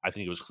 I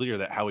think it was clear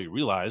that Howie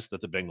realized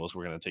that the Bengals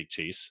were going to take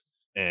Chase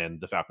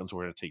and the Falcons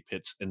were going to take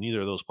Pitts, and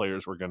neither of those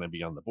players were going to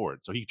be on the board.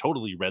 So he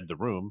totally read the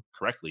room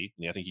correctly,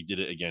 and I think he did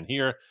it again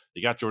here.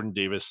 They got Jordan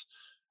Davis.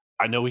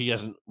 I know he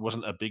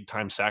wasn't a big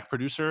time sack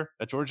producer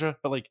at Georgia,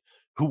 but like,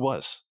 who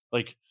was?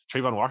 Like,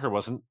 Trayvon Walker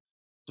wasn't.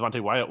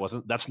 Devontae Wyatt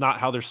wasn't. That's not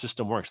how their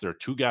system works. They're a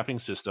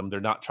 2-gapping system. They're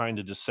not trying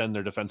to just send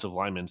their defensive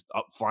linemen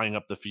flying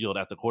up the field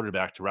at the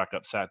quarterback to rack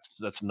up sacks.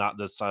 That's not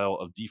the style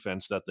of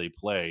defense that they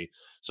play.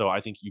 So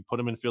I think you put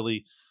him in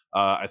Philly.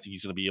 I think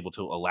he's going to be able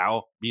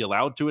to be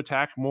allowed to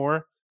attack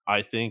more.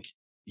 I think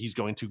he's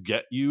going to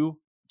get you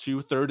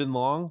to 3rd and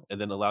long and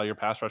then allow your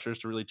pass rushers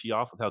to really tee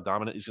off with how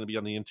dominant he's going to be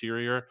on the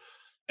interior.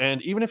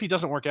 And even if he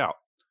doesn't work out,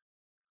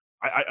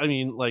 I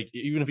mean, like,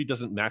 even if he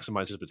doesn't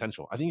maximize his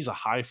potential, I think he's a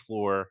high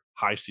floor,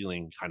 high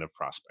ceiling kind of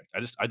prospect.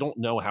 I don't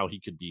know how he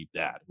could be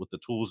bad with the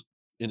tools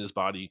in his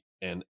body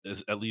and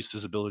at least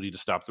his ability to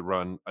stop the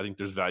run. I think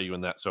there's value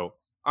in that. So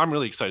I'm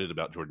really excited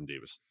about Jordan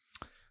Davis.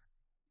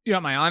 You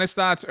want my honest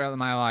thoughts or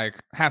my like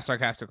half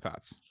sarcastic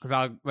thoughts? Because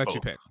I'll let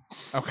you pick.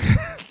 Okay.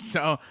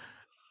 So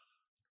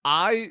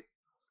I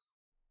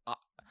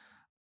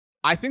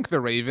think the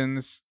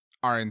Ravens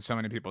are in so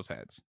many people's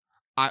heads.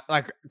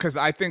 Because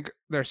I think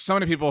there's so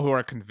many people who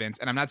are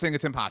convinced, and I'm not saying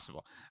it's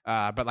impossible,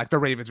 but like the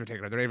Ravens were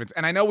taking the Ravens.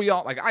 And I know we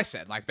all, like I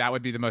said, like that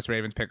would be the most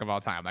Ravens pick of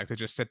all time, like to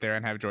just sit there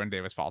and have Jordan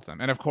Davis fall to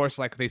them. And of course,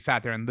 like they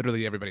sat there and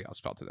literally everybody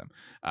else fell to them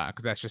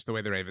because that's just the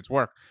way the Ravens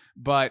work.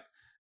 But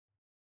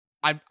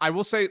I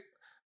will say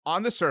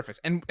on the surface,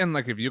 and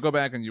like if you go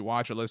back and you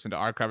watch or listen to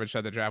our coverage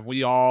of the draft,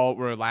 we all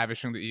were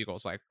lavishing the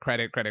Eagles like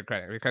credit,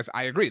 because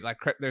I agree, like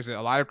there's a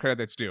lot of credit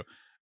that's due.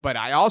 But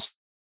I also,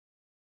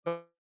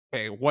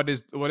 okay, what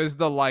is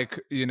the like,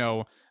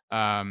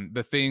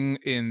 the thing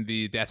in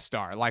the Death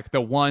Star, like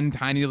the one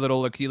tiny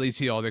little Achilles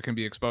heel that can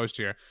be exposed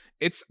here?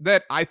 It's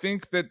that I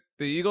think that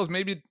the Eagles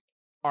maybe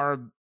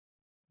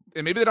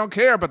they don't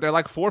care, but they're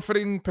like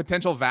forfeiting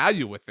potential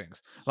value with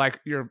things.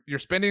 Like you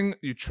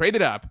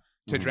traded up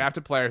to draft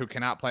a player who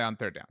cannot play on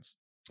 3rd downs.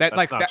 That's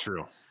not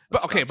true.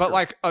 But okay, but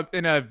like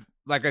in a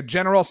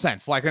general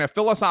sense, like in a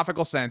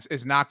philosophical sense,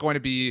 is not going to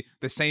be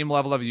the same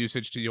level of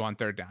usage to you on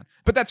 3rd down.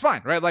 But that's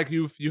fine, right? Like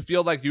you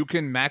feel like you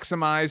can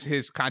maximize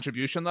his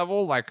contribution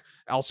level like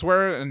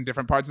elsewhere in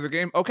different parts of the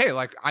game. Okay,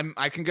 like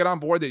I can get on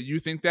board that you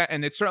think that,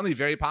 and it's certainly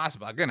very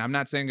possible. Again, I'm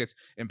not saying it's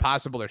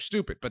impossible or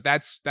stupid, but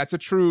that's a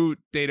true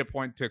data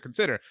point to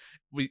consider.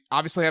 We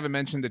obviously haven't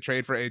mentioned the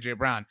trade for AJ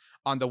Brown.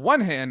 On the one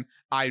hand,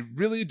 I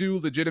really do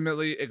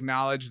legitimately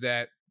acknowledge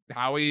that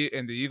Howie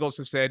and the Eagles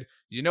have said,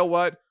 you know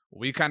what?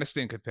 We kind of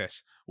stink at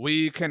this.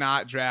 We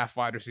cannot draft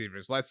wide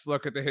receivers. Let's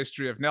look at the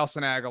history of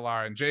Nelson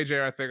Aguilar and J.J.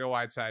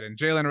 Arcega-Whiteside and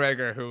Jalen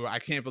Reagor, who I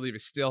can't believe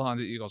is still on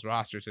the Eagles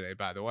roster today,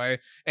 by the way,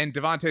 and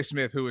Devontae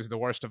Smith, who is the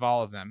worst of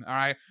all of them. All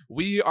right.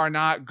 We are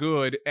not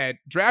good at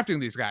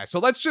drafting these guys. So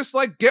let's just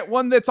like get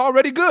one that's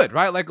already good,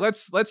 right? Like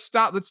let's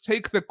stop. Let's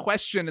take the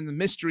question and the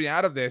mystery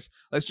out of this.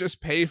 Let's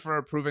just pay for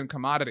a proven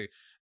commodity.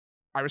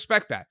 I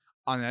respect that.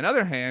 On the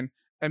other hand,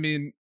 I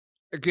mean,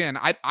 again,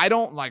 I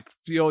don't like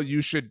feel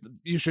you should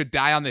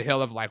die on the hill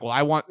of like, well,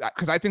 I want,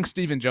 because I think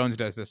Stephen Jones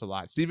does this a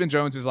lot. Stephen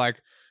Jones is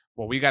like,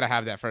 well, we got to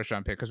have that 1st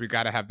round pick because we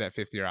got to have that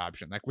 5th-year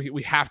option. Like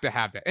we have to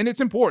have that, and it's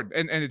important,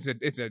 and it's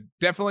a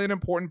definitely an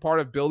important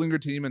part of building your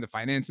team and the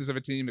finances of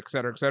a team, et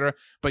cetera, et cetera.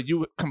 But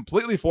you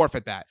completely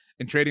forfeit that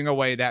in trading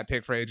away that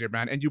pick for AJ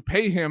Brown, and you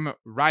pay him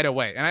right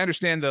away. And I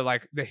understand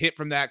the hit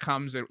from that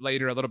comes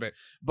later a little bit,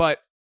 but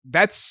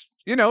that's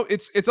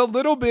it's a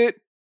little bit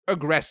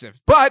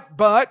aggressive, but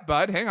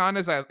hang on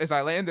as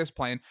I land this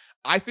plane.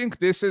 I think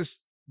this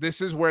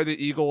is where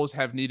the Eagles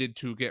have needed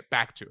to get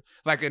back to.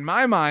 Like in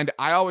my mind,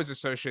 I always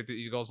associate the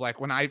Eagles, like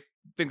when I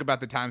think about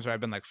the times where I've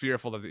been like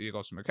fearful of the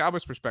Eagles from a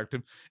Cowboys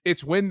perspective,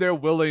 it's when they're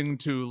willing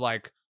to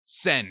like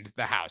send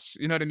the house.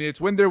 You know what I mean?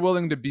 It's when they're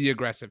willing to be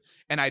aggressive.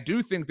 And I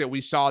do think that we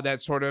saw that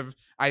sort of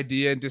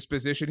idea and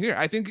disposition here.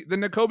 I think the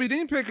Nakobe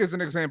Dean pick is an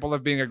example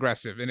of being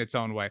aggressive in its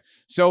own way.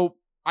 So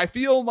I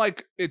feel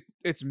like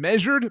it's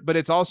measured, but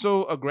it's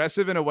also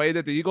aggressive in a way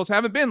that the Eagles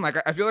haven't been. Like,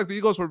 I feel like the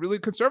Eagles were really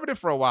conservative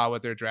for a while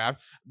with their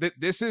draft.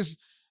 This is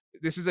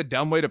a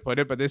dumb way to put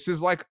it, but this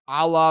is like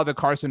a la the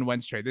Carson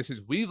Wentz trade. This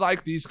is, we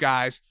like these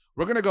guys.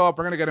 We're going to go up.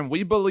 We're going to get them.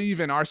 We believe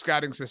in our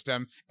scouting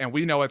system, and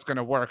we know it's going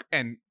to work.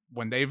 And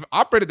when they've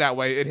operated that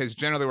way, it has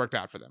generally worked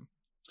out for them.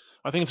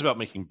 I think it's about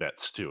making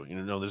bets too.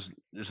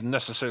 There's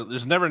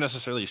never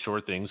necessarily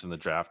sure things in the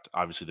draft.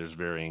 Obviously, there's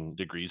varying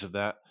degrees of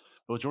that.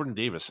 But with Jordan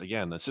Davis,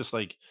 again, it's just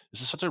like,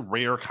 this is such a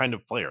rare kind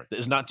of player that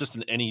is not just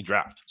in any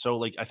draft. So,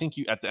 like, I think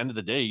at the end of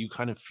the day, you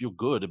kind of feel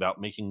good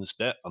about making this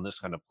bet on this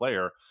kind of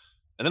player.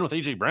 And then with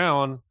AJ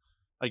Brown,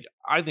 like,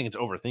 I think it's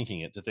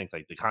overthinking it to think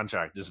like the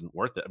contract isn't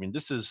worth it. I mean,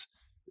 this is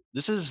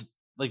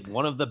like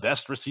one of the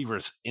best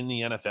receivers in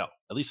the NFL,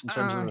 at least in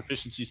terms of an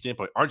efficiency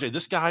standpoint. RJ,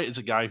 this guy is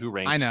a guy who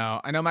ranks. I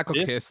know. Michael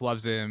Kiss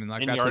loves him, and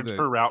like, in that's yards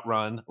per route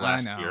run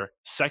last year,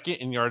 second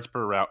in yards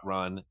per route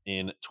run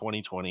in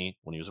 2020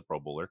 when he was a Pro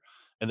Bowler,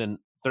 and then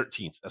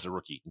 13th as a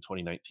rookie in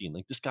 2019.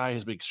 Like, this guy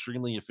has been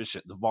extremely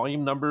efficient. The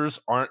volume numbers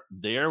aren't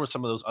there with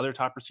some of those other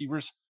top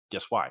receivers.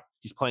 Guess why?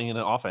 He's playing in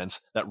an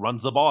offense that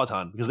runs the ball a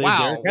ton because they have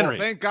Derrick Henry.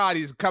 Well, thank God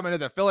he's coming to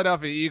the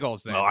Philadelphia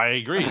Eagles then. No, I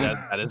agree.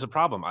 That is a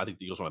problem. I think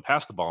the Eagles want to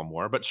pass the ball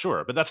more, but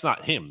sure. But that's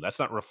not him. That's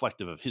not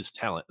reflective of his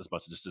talent as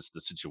much as just the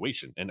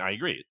situation. And I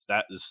agree.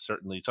 That is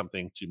certainly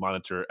something to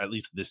monitor, at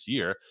least this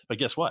year. But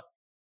guess what?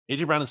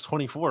 AJ Brown is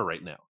 24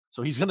 right now.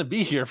 So he's going to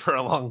be here for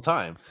a long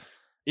time.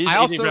 Is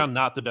AJ Brown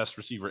not the best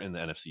receiver in the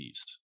NFC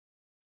East?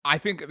 I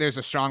think there's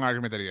a strong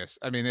argument that he is.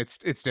 I mean, it's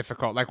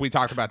difficult. Like, we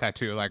talked about that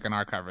too, like in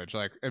our coverage.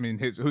 Like, I mean,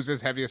 who's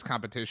his heaviest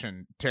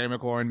competition? Terry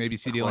McLaurin, maybe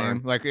CeeDee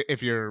Lamb. Like,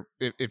 if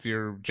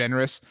you're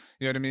generous,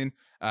 you know what I mean?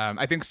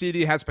 I think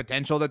CD has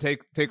potential to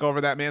take over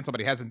that mantle, but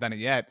he hasn't done it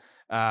yet.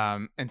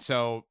 And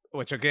so,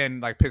 which again,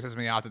 like, pisses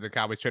me off that the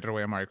Cowboys traded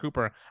away Amari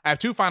Cooper. I have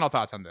two final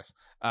thoughts on this.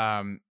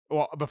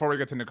 Well, before we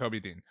get to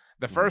Nakobe Dean,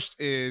 the first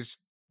is,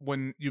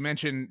 when you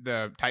mentioned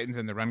the Titans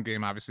and the run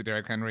game, obviously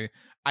Derrick Henry,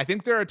 I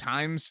think there are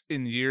times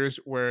in years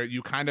where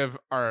you kind of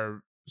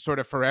are sort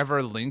of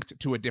forever linked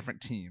to a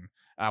different team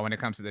when it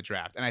comes to the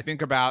draft. And I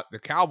think about the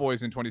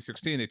Cowboys in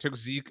 2016. They took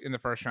Zeke in the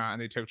first round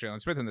and they took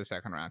Jalen Smith in the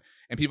second round.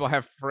 And people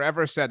have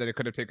forever said that they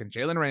could have taken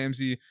Jalen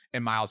Ramsey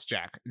and Miles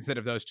Jack instead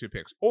of those two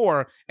picks.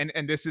 Or, and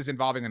this is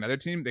involving another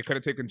team, they could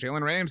have taken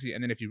Jalen Ramsey.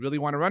 And then if you really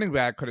want a running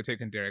back, could have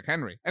taken Derrick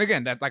Henry. And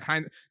again, that, like,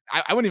 I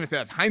wouldn't even say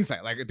that's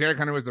hindsight. Like, Derrick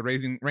Henry was the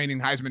reigning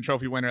Heisman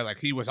Trophy winner. Like,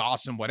 he was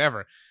awesome,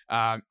 whatever.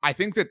 I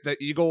think that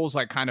the Eagles,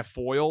 like, kind of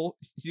foil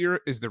here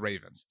is the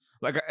Ravens.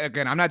 Like,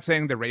 again, I'm not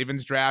saying the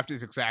Ravens draft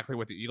is exactly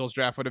what the Eagles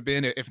draft would have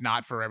been if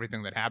not for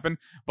everything that happened.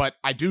 But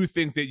I do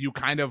think that you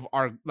kind of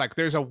are, like,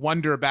 there's a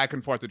wonder back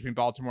and forth between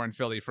Baltimore and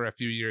Philly for a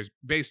few years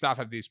based off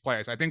of these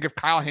players. I think if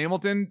Kyle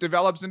Hamilton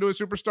develops into a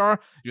superstar,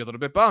 you're a little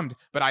bit bummed.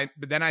 But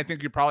then I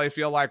think you probably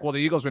feel like, well, the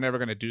Eagles were never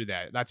going to do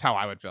that. That's how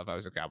I would feel if I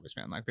was a Cowboys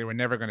fan. Like, they were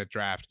never going to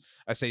draft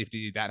a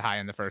safety that high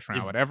in the first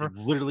round, whatever.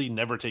 Literally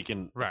never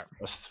taken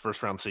a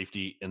first round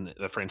safety in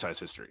the franchise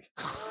history.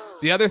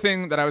 The other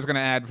thing that I was going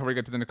to add before we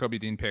get to the Nakobe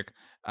Dean pick,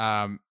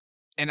 now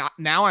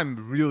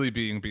I'm really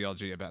being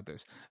BLG about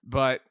this,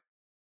 but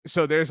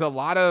so there's a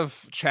lot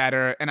of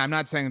chatter, and I'm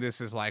not saying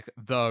this is like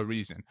the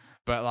reason,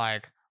 but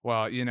like,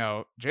 well, you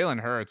know,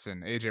 Jalen Hurts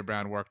and AJ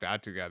Brown worked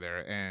out together,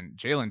 and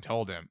Jalen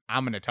told him,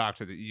 I'm going to talk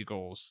to the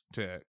Eagles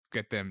to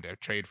get them to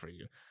trade for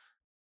you.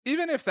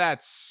 Even if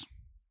that's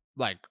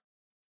like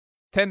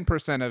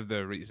 10% of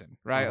the reason,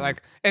 right?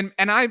 Like, and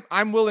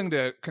I'm willing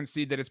to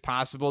concede that it's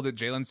possible that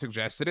Jalen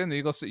suggested it and the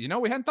Eagles said, you know,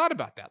 we hadn't thought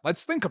about that.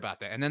 Let's think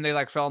about that. And then they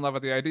like fell in love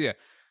with the idea.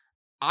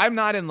 I'm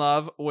not in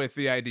love with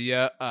the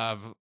idea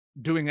of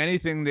doing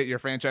anything that your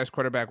franchise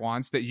quarterback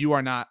wants that you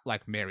are not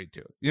like married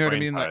to. You know what I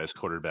mean? Like,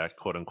 quarterback,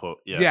 quote unquote.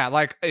 Yeah. Yeah.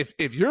 Like,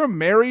 if you're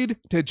married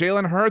to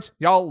Jalen Hurts,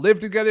 y'all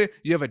live together,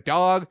 you have a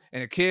dog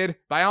and a kid,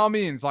 by all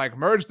means, like,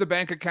 merge the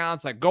bank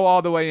accounts, like, go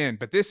all the way in.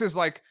 But this is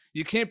like,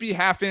 you can't be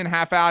half in,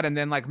 half out, and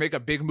then like make a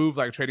big move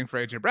like trading for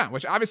AJ Brown,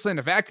 which obviously in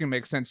a vacuum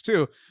makes sense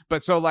too.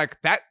 But so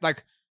like that,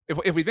 like,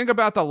 if we think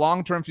about the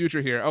long-term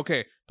future here,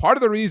 okay, part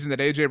of the reason that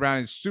AJ Brown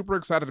is super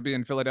excited to be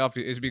in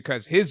Philadelphia is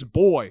because his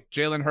boy,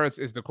 Jalen Hurts,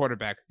 is the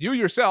quarterback. You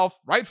yourself,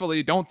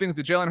 rightfully, don't think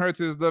that Jalen Hurts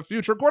is the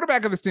future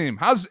quarterback of this team.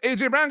 How's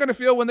AJ Brown going to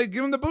feel when they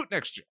give him the boot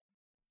next year?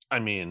 I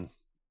mean,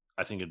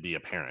 I think it'd be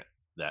apparent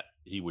that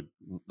he would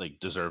like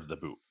deserve the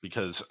boot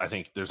because I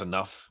think there's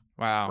enough.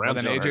 Wow. Well,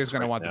 then AJ's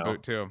going to want the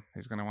boot too.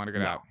 He's going to want to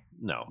get out.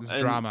 No. This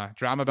is drama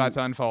about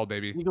to unfold,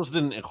 baby. Eagles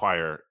didn't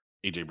acquire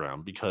AJ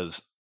Brown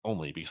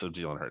only because of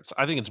Jalen Hurts.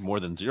 I think it's more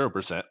than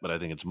 0%, but I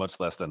think it's much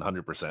less than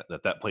 100%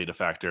 that played a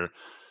factor.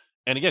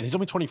 And again, he's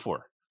only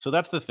 24. So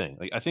that's the thing.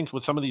 Like, I think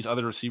with some of these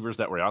other receivers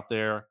that were out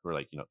there who are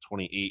like,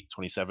 28,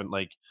 27,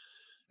 like,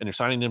 and you're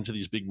signing them to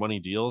these big money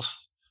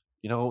deals,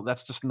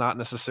 that's just you're not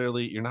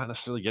necessarily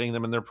getting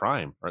them in their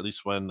prime, or at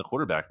least when the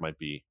quarterback might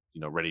be,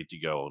 ready to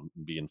go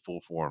and be in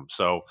full form.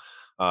 So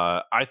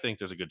I think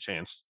there's a good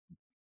chance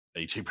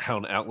AJ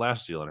Brown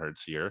outlast Jalen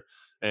Hurts here.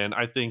 And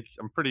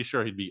I'm pretty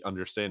sure he'd be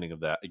understanding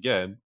of that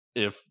again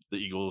if the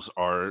Eagles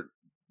are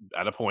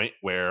at a point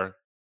where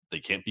they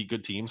can't beat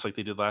good teams like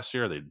they did last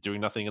year. They're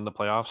doing nothing in the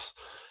playoffs.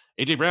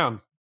 AJ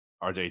Brown,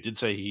 RJ, did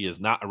say he is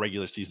not a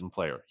regular season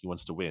player. He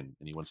wants to win,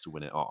 and he wants to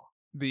win it all.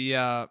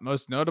 The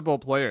most notable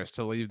players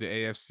to leave the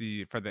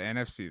AFC for the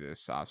NFC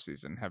this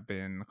offseason have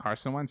been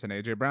Carson Wentz and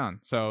AJ Brown.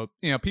 So,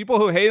 people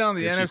who hate on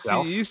the NFC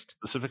South East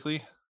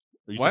specifically.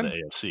 Or you what? said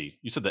the AFC.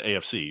 You said the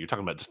AFC. You're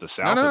talking about just the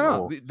South.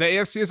 No. The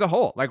AFC as a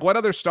whole. Like, what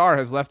other star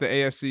has left the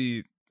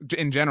AFC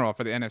in general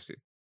for the NFC?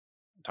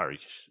 Tyreek.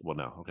 Well,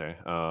 no. Okay.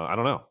 I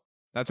don't know.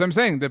 That's what I'm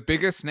saying. The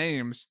biggest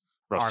names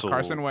Russell, are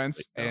Carson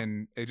Wentz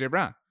and AJ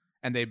Brown,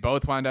 and they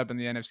both wound up in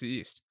the NFC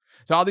East.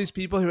 So all these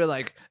people who are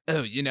like,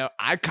 oh,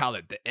 I call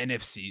it the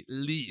NFC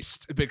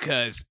least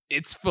because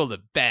it's full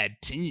of bad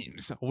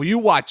teams. Well, you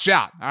watch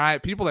out. All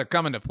right. People are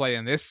coming to play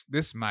in this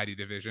mighty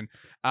division.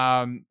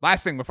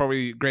 Last thing before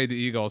we grade the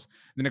Eagles,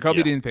 the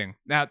Nakobe Dean thing.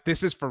 Now,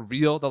 this is for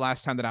real the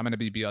last time that I'm going to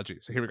be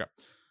BLG. So here we go.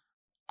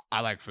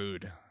 I like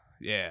food.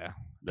 Yeah.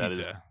 That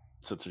is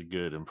such a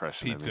good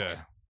impression.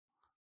 Pizza.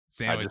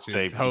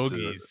 Sandwiches,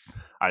 hoagies.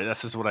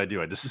 That's just what I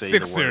do. I just say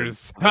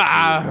Sixers.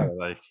 The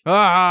word.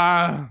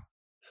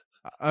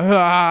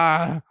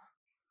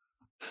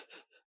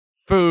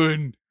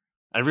 Food.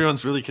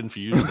 Everyone's really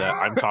confused that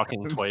I'm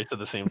talking twice at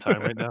the same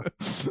time right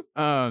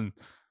now.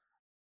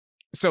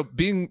 So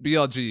being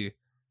BLG,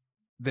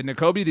 the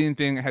Nakobe Dean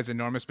thing has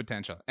enormous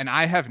potential. And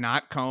I have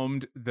not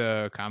combed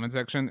the comment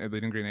section at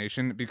Bleeding Green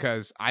Nation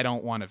because I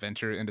don't want to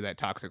venture into that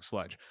toxic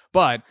sludge.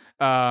 But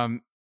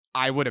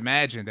I would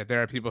imagine that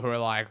there are people who are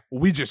like,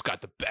 we just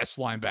got the best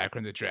linebacker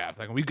in the draft.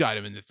 Like, we got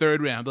him in the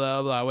 3rd round,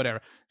 blah, blah, whatever.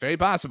 Very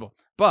possible.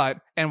 But,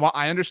 and while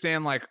I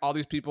understand, like, all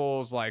these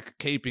people's, like,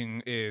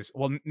 caping is,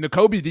 well,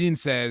 Nakobe Dean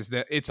says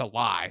that it's a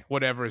lie,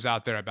 whatever is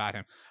out there about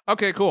him.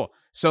 Okay, cool.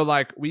 So,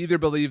 like, we either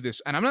believe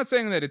this, and I'm not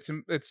saying that it's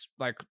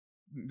like,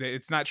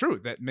 it's not true,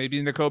 that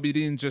maybe Nakobe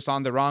Dean's just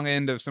on the wrong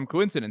end of some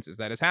coincidences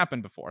that has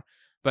happened before.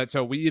 But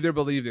so we either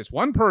believe this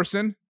one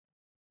person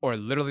or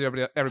literally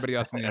everybody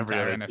else in the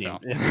entire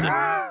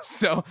NFL.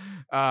 So,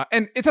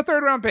 and it's a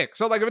 3rd round pick.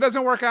 So, like, if it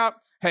doesn't work out,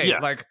 hey,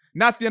 like,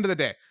 not the end of the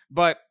day.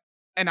 But,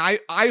 and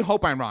I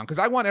hope I'm wrong because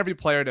I want every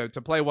player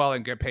to play well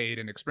and get paid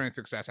and experience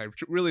success. I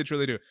really,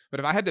 truly do. But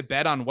if I had to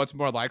bet on what's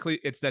more likely,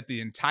 it's that the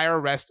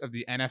entire rest of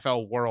the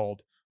NFL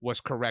world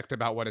was correct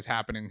about what is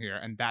happening here.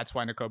 And that's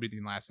why Nakobe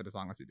Dean lasted as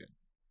long as he did.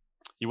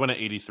 He went at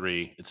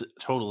 83. It's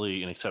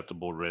totally an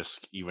acceptable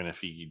risk, even if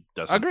he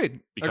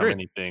doesn't become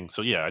anything.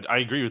 So, yeah, I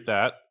agree with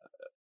that.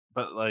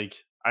 But,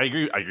 like, I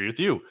agree with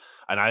you.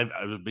 And I've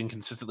been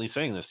consistently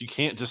saying this. You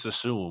can't just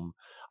assume.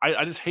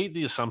 I just hate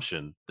the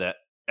assumption that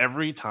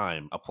every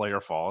time a player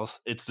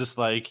falls, it's just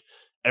like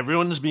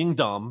everyone is being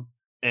dumb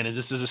and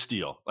this is a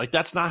steal. Like,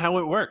 that's not how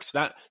it works.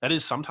 That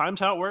is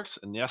sometimes how it works.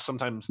 And yes,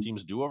 sometimes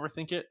teams do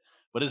overthink it,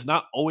 but it's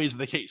not always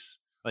the case.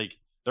 Like,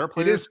 there are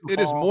players. It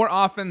is more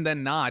often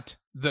than not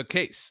the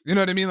case. You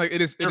know what I mean? Like,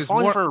 it is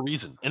falling more for a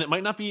reason. And it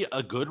might not be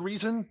a good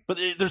reason, but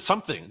there's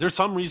something. There's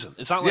some reason.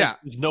 It's not like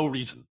there's no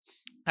reason.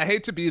 I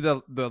hate to be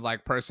the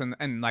like person,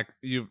 and like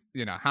you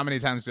know how many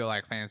times do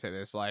like fans say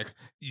this, like,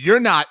 you're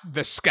not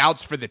the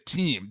scouts for the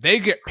team, they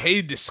get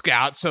paid to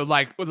scout, so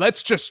like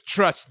let's just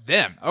trust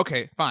them.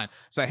 Okay, fine.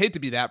 So I hate to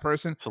be that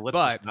person, so let's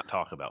just not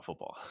talk about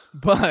football.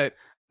 But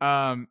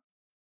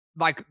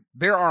like,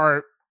 there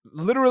are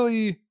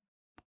literally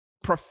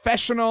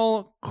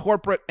professional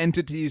corporate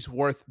entities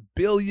worth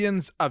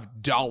billions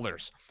of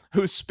dollars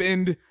who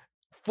spend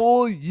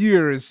full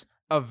years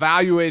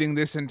evaluating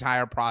this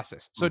entire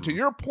process. So to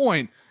your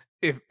point,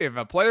 if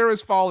a player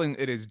is falling,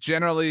 it is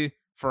generally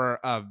for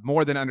a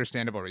more than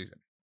understandable reason.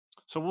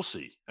 So we'll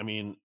see. I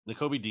mean,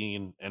 Nakobe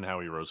Dean and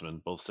Howie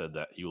Roseman both said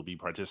that he will be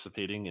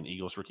participating in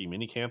Eagles rookie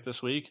minicamp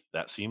this week.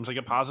 That seems like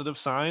a positive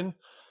sign.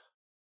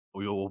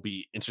 We will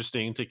be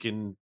interesting to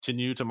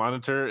continue to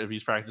monitor if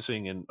he's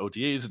practicing in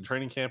OTAs and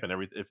training camp and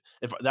everything.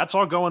 If that's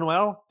all going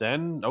well,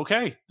 then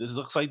okay, this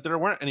looks like there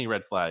weren't any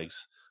red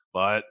flags.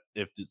 But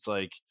if it's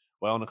like,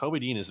 well, Nakobe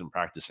Dean isn't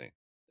practicing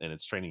and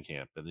it's training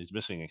camp and he's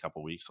missing a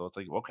couple weeks, so it's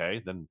like,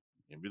 okay, then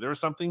maybe there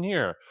was something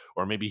here.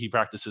 Or maybe he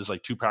practices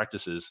like 2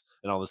 practices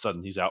and all of a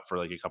sudden he's out for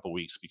like a couple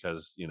weeks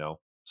because,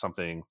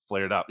 something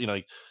flared up.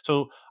 Like,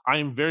 so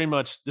I'm very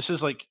much, this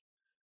is like,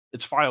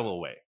 it's file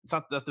away. It's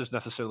not that there's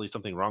necessarily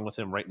something wrong with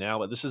him right now,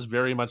 but this is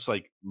very much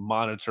like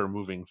monitor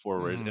moving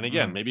forward. And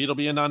again, maybe it'll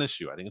be a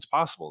non-issue. I think it's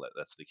possible that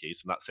that's the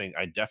case. I'm not saying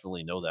I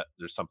definitely know that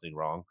there's something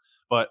wrong,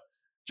 but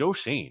Joe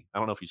Shane, I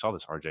don't know if you saw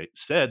this, RJ,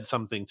 said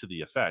something to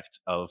the effect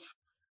of,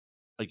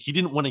 like, he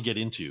didn't want to get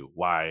into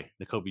why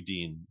Nakobe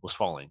Dean was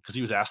falling because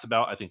he was asked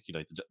about, I think,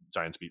 the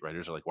Giants beat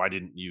writers are like, why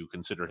didn't you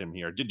consider him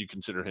here? Did you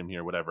consider him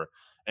here? Whatever.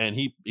 And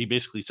he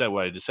basically said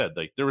what I just said.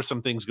 Like, there were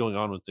some things going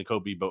on with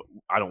Nakobe, but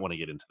I don't want to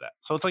get into that.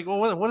 So it's like,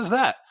 well, what is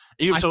that?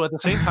 So at the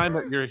same time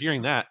that you're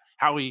hearing that,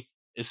 Howie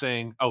is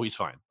saying, oh, he's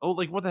fine. Oh,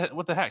 like, what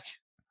the heck?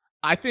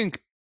 I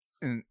think,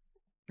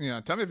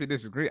 Tell me if you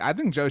disagree. I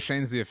think Joe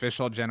Shane's the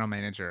official general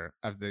manager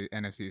of the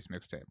NFC East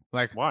Mixtape.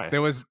 Like, Why?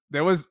 there was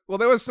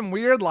some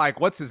weird, like,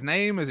 what's his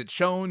name? Is it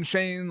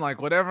Shane,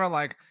 like, whatever?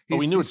 Like,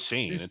 We knew it's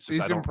Shane.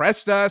 He's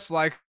impressed us.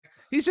 Like,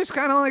 he's just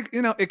kind of like,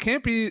 it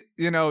can't be,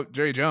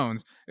 Jerry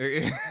Jones.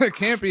 It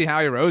can't be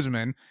Howie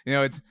Roseman.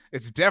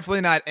 It's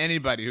definitely not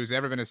anybody who's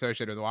ever been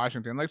associated with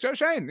Washington. Like Joe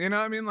Shane, you know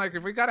what I mean? Like,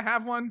 if we got to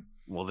have one.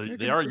 Well,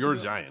 they are your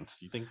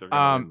Giants. You think they're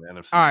going to win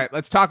the NFC? All right,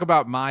 let's talk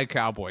about my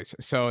Cowboys.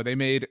 So they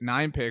made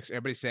 9 picks.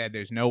 Everybody said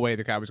there's no way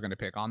the Cowboys are going to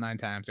pick all 9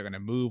 times. They're going to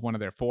move one of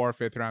their 4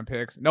 fifth-round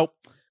picks. Nope.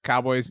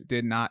 Cowboys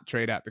did not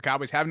trade up. The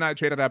Cowboys have not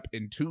traded up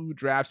in 2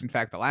 drafts. In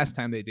fact, the last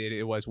time they did,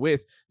 it was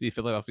with the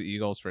Philadelphia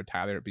Eagles for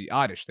Tyler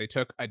Biadasz. They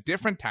took a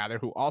different Tyler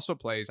who also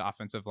plays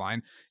offensive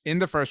line in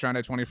the first round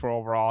at 24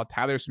 overall,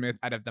 Tyler Smith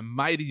out of the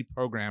mighty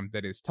program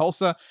that is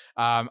Tulsa.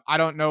 I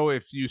don't know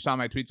if you saw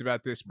my tweets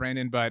about this,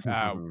 Brandon, but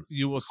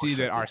you will see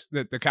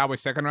that the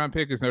Cowboys' second-round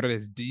pick is noted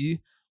as D.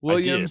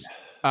 Williams.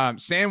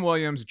 Sam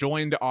Williams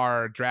joined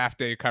our draft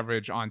day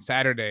coverage on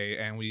Saturday,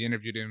 and we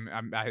interviewed him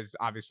about his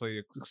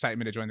obviously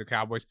excitement to join the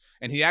Cowboys.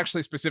 And he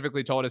actually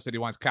specifically told us that he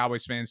wants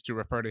Cowboys fans to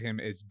refer to him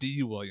as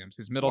D. Williams.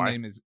 His middle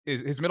name is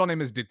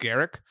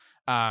DeGarrick,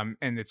 and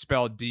it's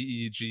spelled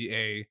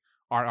DeGarrick.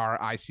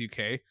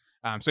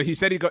 So he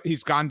said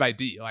he's gone by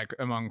D, like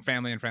among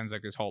family and friends,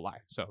 like his whole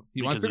life. So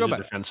he wants to go by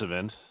defensive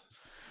end.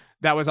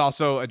 That was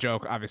also a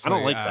joke, obviously. I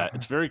don't like that.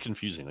 It's very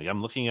confusing. Like,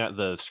 I'm looking at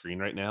the screen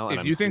right now. And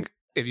If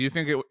you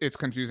think it's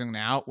confusing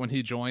now, when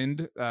he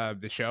joined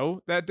the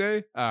show that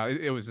day,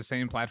 it was the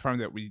same platform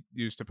that we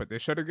used to put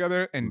this show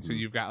together. And so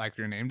you've got like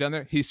your name down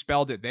there. He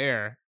spelled it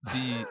there,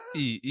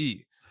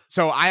 D-E-E.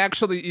 So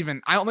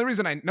the only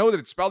reason I know that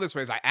it's spelled this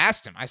way is I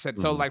asked him. I said,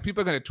 so like people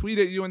are going to tweet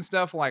at you and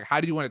stuff. Like,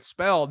 how do you want it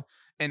spelled?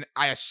 And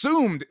I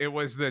assumed it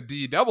was the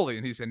D-double-E.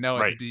 And he said, no,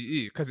 it's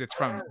D-E because it's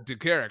from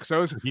DeGarrick. So it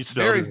was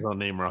spelled his own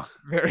name wrong.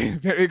 Very,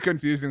 very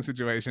confusing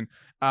situation.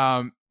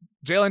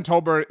 Jalen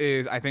Tolbert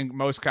is, I think,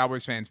 most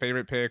Cowboys fans'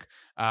 favorite pick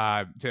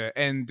to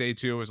end day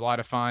 2. It was a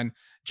lot of fun.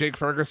 Jake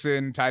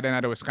Ferguson, tight end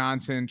out of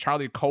Wisconsin.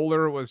 Charlie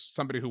Kohler was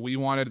somebody who we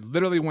wanted.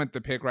 Literally went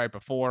the pick right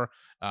before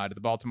to the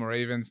Baltimore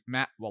Ravens.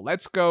 Matt, well,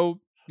 let's go.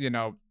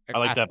 I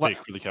like that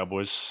pick for the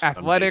Cowboys.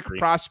 Athletic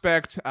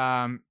prospect.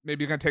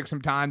 Maybe going to take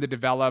some time to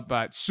develop,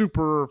 but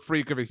super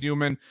freak of a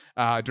human.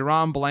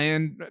 Deron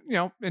Bland,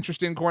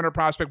 interesting corner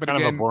prospect, but kind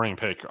again, of a boring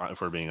pick, if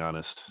we're being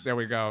honest. There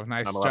we go.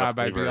 Nice job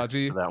by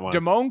BLG.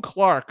 Damone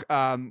Clark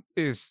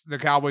is the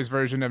Cowboys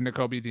version of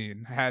Nakobe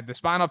Dean. Had the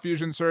spinal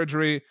fusion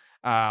surgery.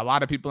 A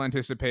lot of people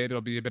anticipate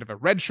it'll be a bit of a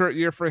redshirt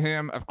year for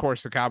him. Of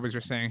course, the Cowboys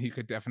are saying he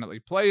could definitely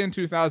play in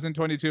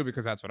 2022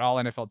 because that's what all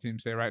NFL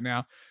teams say right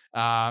now.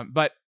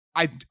 But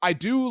I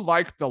do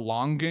like the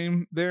long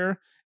game there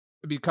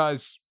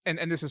because, and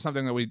this is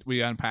something that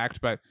we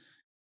unpacked, but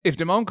if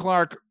Damone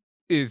Clark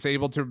is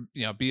able to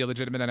be a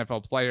legitimate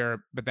NFL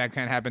player, but that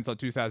can't happen until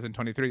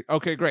 2023,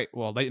 okay, great.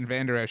 Well, Leighton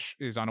Vander Esch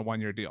is on a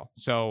 1-year deal.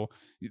 So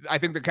I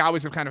think the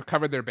Cowboys have kind of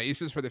covered their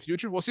bases for the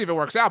future. We'll see if it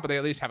works out, but they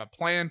at least have a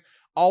plan.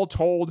 All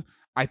told,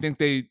 I think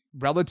they,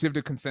 relative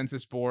to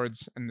consensus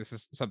boards, and this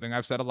is something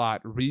I've said a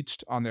lot,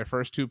 reached on their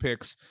first 2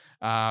 picks.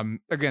 Again,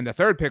 the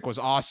 3rd pick was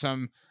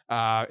awesome.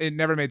 It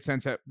never made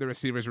sense that the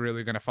receivers were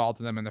really going to fall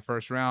to them in the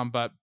first round.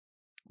 But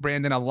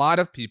Brandon, a lot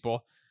of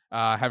people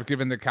have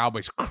given the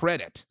Cowboys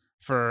credit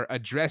for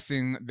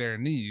addressing their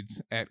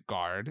needs at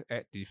guard,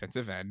 at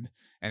defensive end,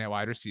 and at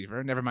wide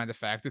receiver. Never mind the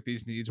fact that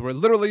these needs were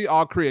literally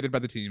all created by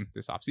the team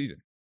this offseason.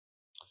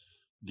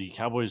 The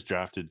Cowboys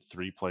drafted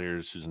 3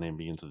 players whose name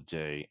begins with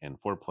J and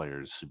 4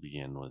 players who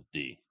begin with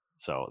D.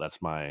 So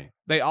that's my.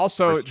 They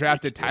also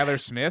drafted Tyler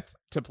Smith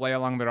to play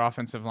along their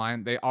offensive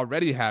line. They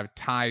already have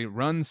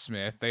Tyron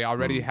Smith. They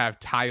already have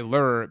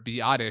Tyler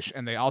Biadasz,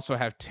 and they also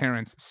have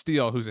Terrence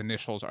Steele, whose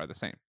initials are the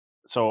same.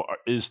 So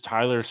is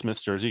Tyler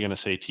Smith's jersey going to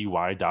say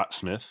Ty.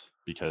 Smith?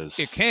 Because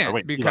it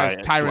can't, because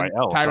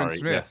Tyron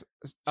Smith.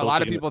 Yeah. A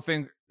lot of people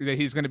think that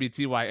he's going to be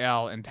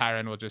TYL and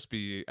Tyron will just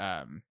be,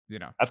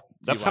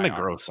 that's kind of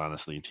gross,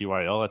 honestly.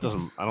 TYL, that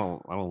doesn't. I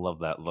don't love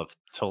that look.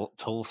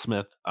 Tull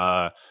Smith.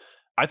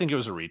 I think it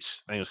was a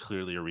reach. I think it was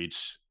clearly a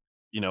reach.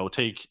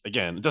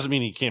 It doesn't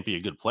mean he can't be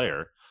a good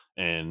player,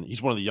 and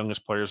he's one of the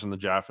youngest players in the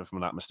draft, if I'm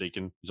not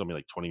mistaken. He's only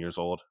like 20 years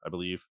old, I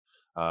believe.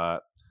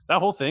 That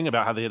whole thing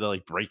about how they had to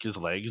like break his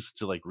legs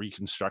to like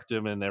reconstruct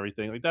him and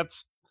everything, like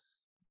that's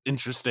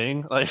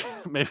interesting. Like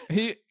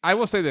maybe I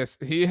will say this,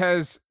 he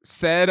has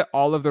said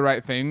all of the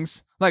right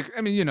things. Like,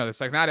 I mean,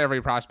 this, like not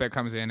every prospect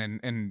comes in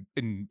and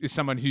is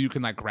someone who you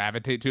can like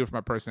gravitate to from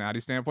a personality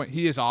standpoint.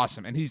 He is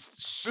awesome and he's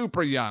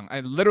super young. I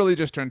literally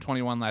just turned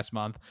 21 last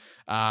month.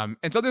 And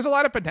so there's a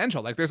lot of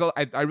potential. Like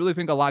I really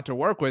think a lot to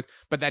work with,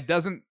 but that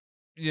doesn't,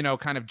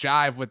 kind of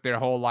jive with their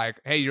whole like,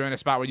 hey, you're in a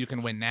spot where you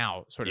can win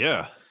now sort of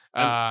thing.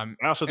 I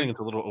also think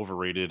it's a little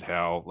overrated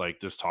how like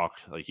there's talk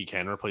like he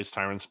can replace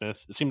Tyron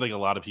Smith. It seems like a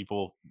lot of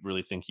people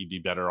really think he'd be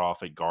better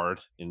off at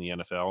guard in the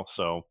NFL.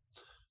 So,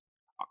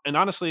 and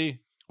honestly,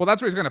 well,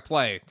 that's where he's going to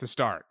play to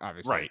start,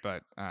 obviously.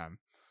 Right.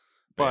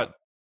 But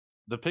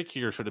the pick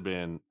here should have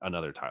been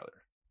another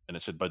Tyler, and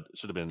it should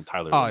have been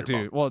Tyler. Oh,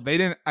 dude. Well, they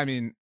didn't. I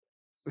mean,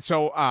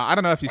 So I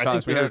don't know if you saw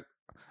this.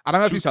 I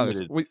don't know if you saw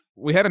this.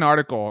 We had an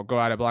article go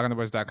out at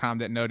bloggingtheboys.com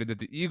that noted that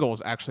the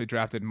Eagles actually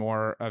drafted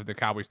more of the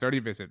Cowboys 30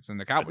 visits than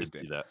the Cowboys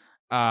did. See that.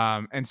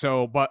 And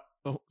so, but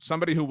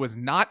somebody who was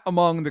not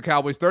among the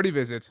Cowboys 30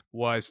 visits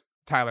was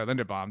Tyler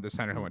Linderbaum, the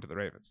center who went to the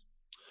Ravens.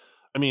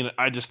 I mean,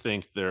 I just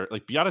think they're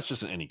like Biotis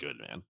just isn't any good,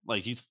 man.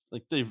 Like he's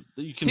like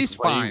he's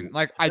fine.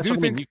 Like I do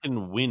think you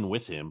can win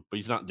with him, but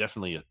he's not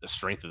definitely a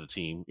strength of the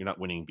team. You're not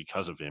winning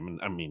because of him.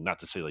 And I mean, not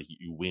to say like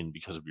you win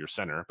because of your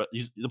center, but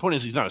the point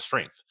is he's not a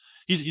strength.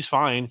 He's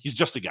fine. He's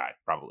just a guy,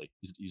 probably.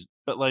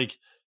 But like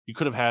you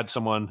could have had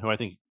someone who I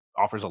think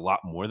offers a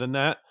lot more than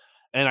that.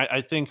 And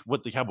I think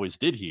what the Cowboys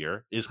did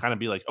here is kind of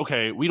be like,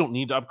 okay, we don't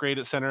need to upgrade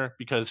at center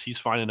because he's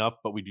fine enough,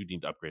 but we do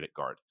need to upgrade at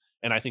guard.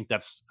 And I think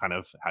that's kind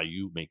of how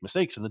you make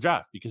mistakes in the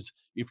draft, because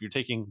if you're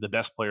taking the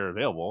best player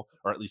available,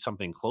 or at least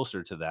something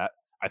closer to that,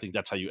 I think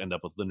that's how you end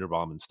up with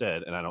Linderbaum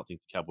instead. And I don't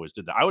think the Cowboys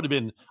did that. I would have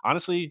been,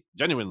 honestly,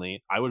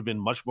 genuinely, I would have been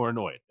much more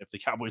annoyed if the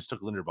Cowboys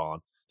took Linderbaum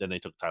than they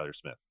took Tyler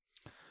Smith.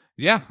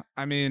 Yeah,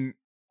 I mean,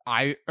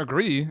 I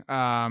agree.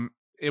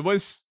 It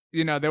was,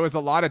 there was a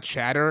lot of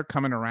chatter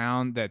coming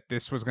around that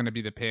this was going to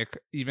be the pick,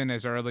 even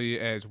as early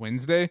as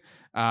Wednesday.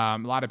 A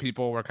lot of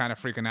people were kind of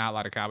freaking out. A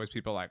lot of Cowboys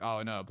people like,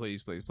 oh no,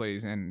 please, please,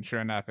 please. And sure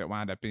enough, it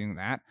wound up being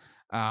that.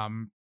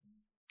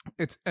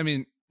 It's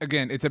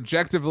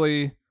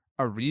objectively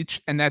a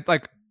reach. And that,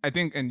 like, I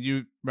think, and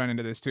you run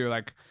into this too,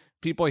 like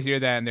people hear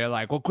that and they're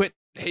like, well, quit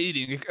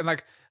hating. And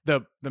like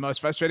the most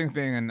frustrating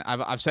thing, and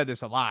I've said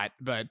this a lot,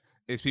 but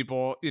is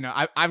people,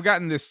 I've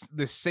gotten this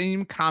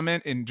same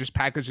comment in just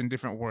packaged in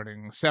different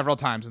wording several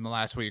times in the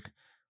last week.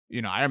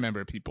 I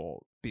remember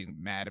people being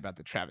mad about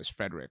the Travis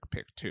Frederick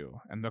pick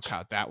too, and look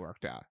how that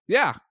worked out.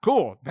 Yeah,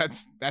 cool.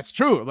 That's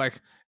true.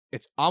 Like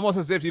it's almost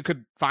as if you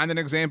could find an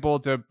example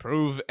to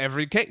prove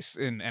every case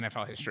in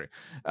NFL history.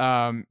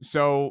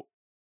 So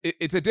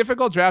it's a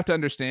difficult draft to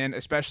understand,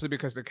 especially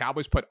because the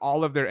Cowboys put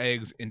all of their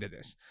eggs into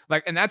this.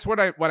 Like, and that's what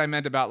I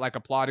meant about like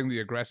applauding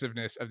the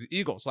aggressiveness of the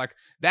Eagles. Like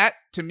that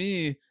to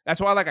me, that's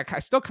why like I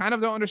still kind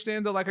of don't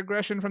understand the like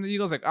aggression from the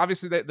Eagles. Like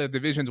obviously the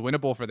division's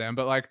winnable for them,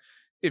 but like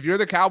if you're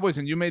the Cowboys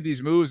and you made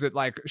these moves that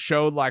like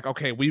showed like,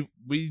 okay, we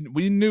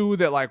knew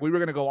that like we were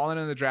going to go all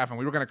in the draft and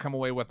we were going to come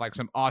away with like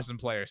some awesome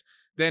players,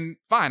 then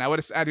fine. I would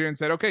have sat here and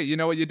said, okay, you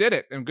know what, you did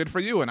it and good for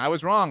you. And I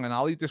was wrong and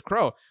I'll eat this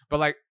crow. But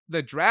like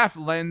the draft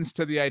lends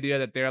to the idea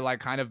that they're like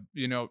kind of,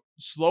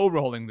 slow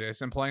rolling this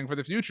and playing for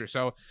the future.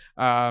 So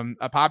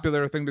a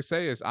popular thing to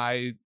say is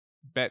I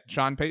bet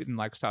Sean Payton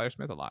likes Tyler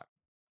Smith a lot.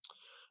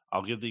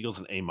 I'll give the Eagles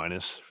an A-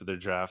 for their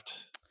draft.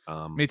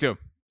 Me too.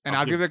 And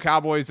I'll give the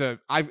Cowboys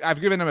I've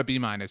given them a B-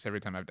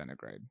 every time I've done a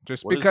grade,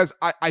 just because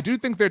I do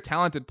think they're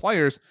talented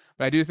players,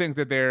 but I do think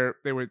that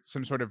they were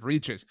some sort of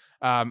reaches.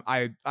 I'm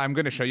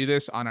going to show you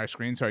this on our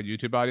screen so our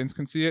YouTube audience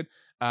can see it.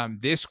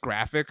 This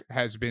graphic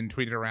has been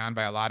tweeted around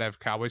by a lot of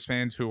Cowboys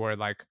fans who are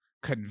like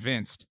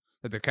convinced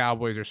that the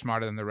Cowboys are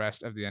smarter than the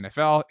rest of the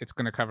NFL. It's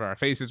going to cover our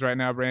faces right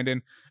now,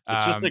 Brandon.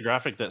 It's just the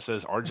graphic that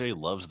says RJ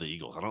loves the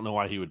Eagles. I don't know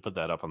why he would put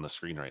that up on the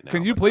screen right now.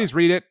 Can you please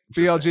read it,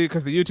 BLG?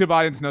 Because the YouTube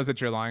audience knows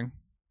that you're lying.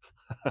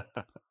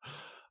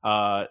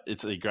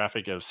 It's a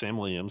graphic of Sam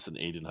Williams and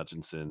Aiden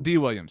Hutchinson. D.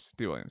 Williams.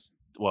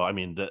 Well, I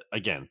mean,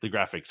 the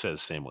graphic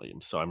says Sam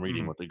Williams, so I'm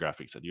reading what the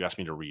graphic said. You asked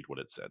me to read what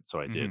it said, so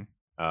I did.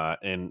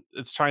 And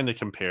it's trying to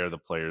compare the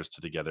players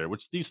together,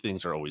 which these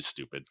things are always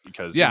stupid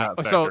because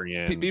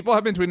people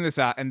have been tweeting this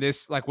out, and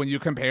this, like when you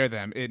compare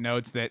them, it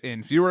notes that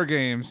in fewer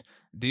games,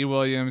 D.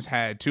 Williams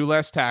had 2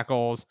 less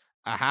tackles,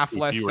 a half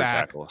less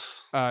sack,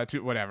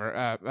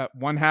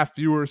 one half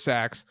fewer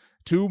sacks,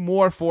 2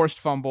 more forced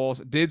fumbles,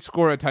 did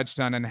score a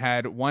touchdown, and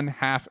had 1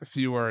 half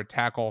fewer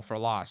tackle for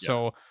loss. Yeah.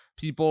 So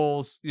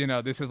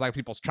this is like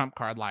people's trump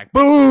card, like,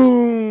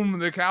 boom,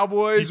 the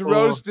Cowboys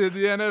roasted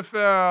the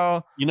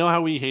NFL. You know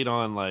how we hate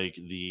on like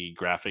the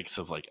graphics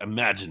of like,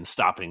 imagine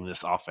stopping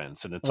this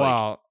offense, and it's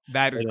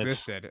that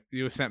existed.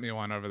 You sent me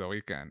one over the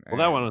weekend. Well,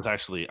 that one was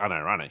actually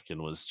unironic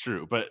and was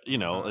true, but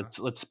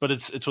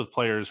it's with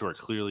players who are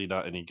clearly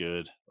not any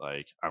good.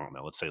 Like, I don't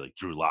know, let's say like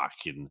Drew Lock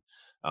and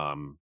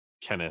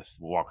Kenneth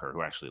Walker,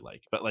 who actually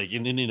but like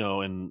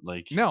and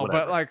like no,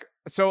 whatever. But like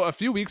so a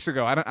few weeks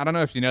ago, I don't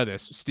know if you know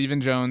this, Stephen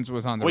Jones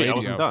was on the radio.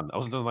 I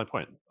wasn't done with my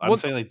point. I'm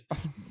saying like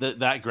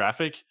that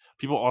graphic.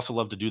 People also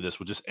love to do this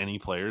with just any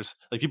players.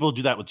 Like people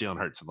do that with Jalen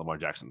Hurts and Lamar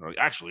Jackson. They're like,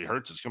 actually,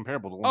 Hurts is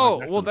comparable to Lamar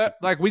Jackson. Well, that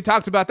like we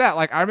talked about that.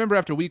 Like I remember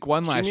after week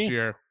 1 last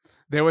year,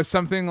 there was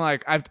something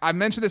like I've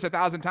mentioned this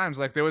 1,000 times.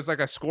 Like there was like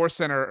a Score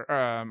Center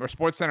or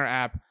Sports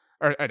Center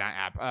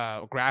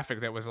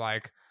graphic that was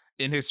like,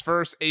 in his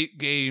first 8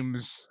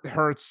 games,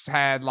 Hurts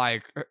had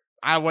like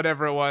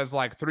whatever it was,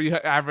 like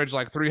average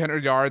like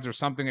 300 yards or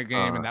something a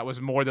game, and that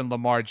was more than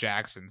Lamar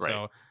Jackson. Right.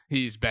 So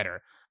he's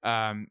better.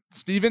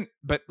 Steven,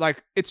 but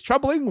like it's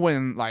troubling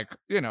when like,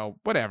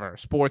 whatever,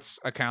 sports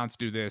accounts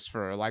do this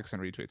for likes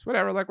and retweets,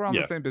 whatever, like we're on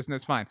the same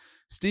business, fine.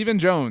 Stephen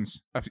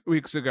Jones a few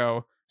weeks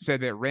ago said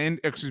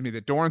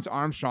that Dorrance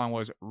Armstrong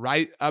was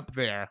right up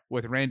there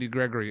with Randy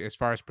Gregory as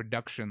far as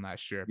production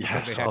last year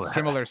because they had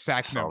similar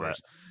sack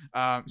numbers.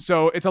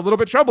 So it's a little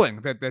bit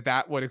troubling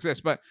that would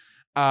exist. But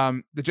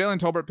The Jalen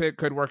Tolbert pick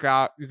could work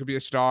out. He could be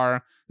a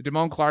star. The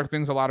Damone Clark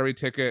thing's a lottery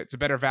ticket. It's a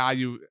better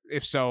value,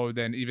 if so,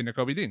 than even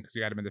Nakobe Dean, because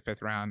you got him in the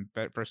 5th round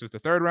versus the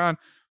 3rd round.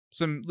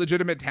 Some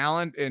legitimate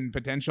talent and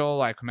potential,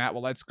 like Matt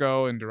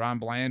Waletzko and Deron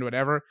Bland,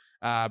 whatever.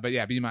 But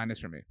yeah, B-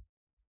 for me.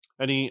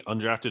 Any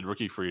undrafted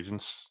rookie free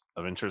agents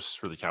of interest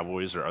for the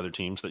Cowboys or other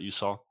teams that you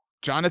saw?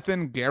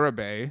 Jonathan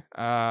Garibay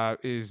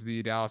is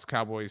the Dallas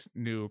Cowboys'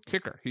 new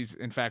kicker. He's,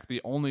 in fact,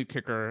 the only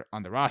kicker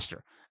on the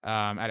roster.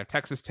 Out of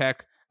Texas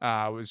Tech,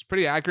 was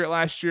pretty accurate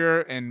last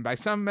year, and by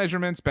some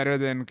measurements, better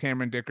than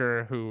Cameron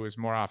Dicker, who is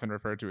more often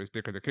referred to as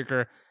Dicker the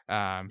Kicker.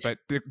 But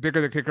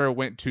Dicker the Kicker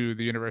went to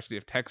the University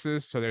of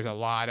Texas, so there's a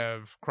lot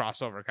of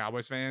crossover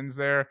Cowboys fans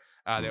there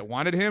that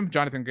wanted him.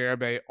 Jonathan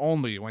Garibay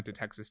only went to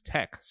Texas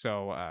Tech,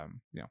 so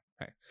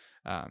hey.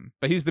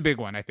 But he's the big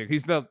one, I think.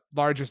 He's the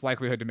largest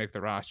likelihood to make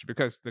the roster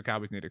because the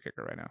Cowboys need a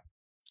kicker right now.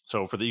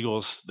 So for the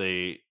Eagles,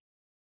 they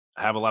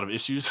have a lot of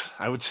issues,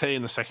 I would say,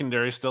 in the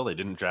secondary still. They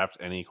didn't draft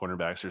any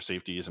cornerbacks or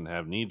safeties and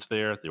have needs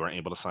there. They weren't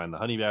able to sign the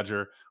Honey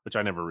Badger, which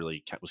I never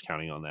really was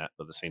counting on that,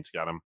 but the Saints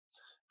got him.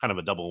 Kind of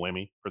a double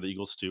whammy for the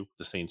Eagles too.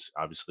 The Saints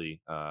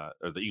obviously,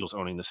 or the Eagles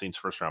owning the Saints'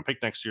 1st round pick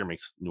next year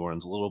makes New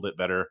Orleans a little bit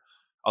better,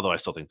 although I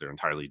still think they're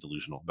entirely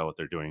delusional about what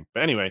they're doing.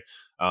 But anyway,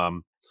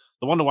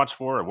 the one to watch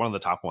for, or one of the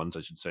top ones,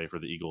 I should say, for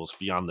the Eagles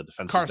beyond the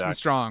defensive Carson backs,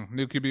 Strong,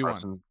 new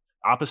QB1.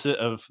 Opposite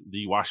of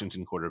the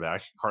Washington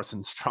quarterback,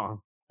 Carson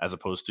Strong, as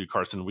opposed to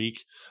Carson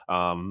Week.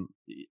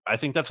 I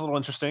think that's a little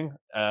interesting.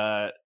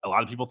 A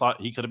lot of people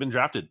thought he could have been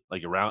drafted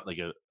like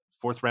a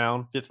 4th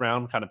round, 5th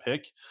round kind of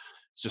pick.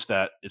 It's just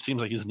that it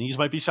seems like his knees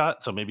might be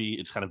shot, so maybe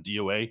it's kind of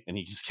DOA and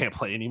he just can't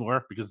play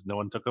anymore because no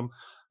one took him.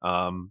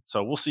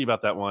 So we'll see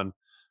about that one.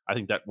 I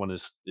think that one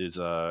is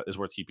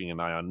worth keeping an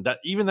eye on. That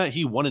even that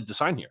he wanted to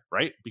sign here,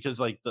 right? Because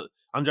like the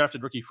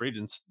undrafted rookie free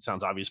agents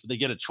sounds obvious, but they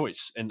get a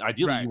choice, and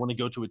ideally you want to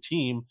go to a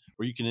team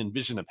where you can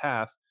envision a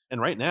path.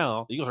 And right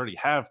now, the Eagles already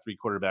have 3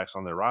 quarterbacks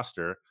on their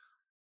roster,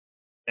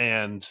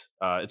 and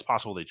it's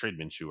possible they trade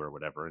Minshew or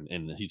whatever,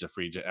 and he's a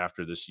free agent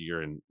after this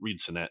year. And Reed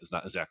Sinnett is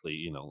not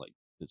exactly like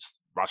it's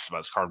roster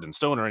spots carved in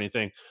stone or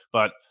anything,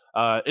 but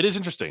it is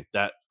interesting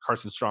that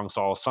Carson Strong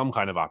saw some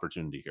kind of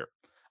opportunity here.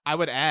 I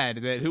would add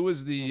that who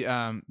was the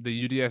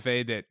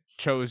UDFA that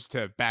chose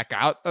to back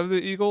out of the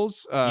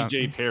Eagles?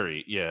 EJ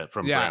Perry,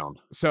 from Brown.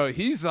 So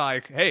he's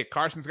like, hey,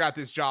 Carson's got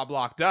this job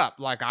locked up.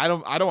 Like, I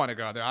don't want to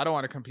go there. I don't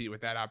want to compete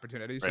with that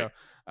opportunity. Right.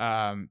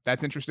 So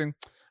that's interesting.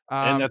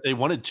 And that they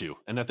wanted to,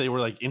 and that they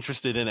were like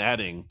interested in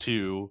adding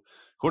 2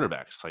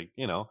 quarterbacks. Like,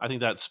 I think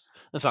that's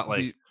not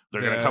like they're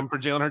going to come for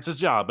Jalen Hurts'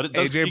 job, but it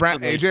does.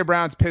 AJ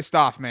Brown's pissed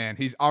off, man.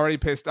 He's already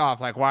pissed off.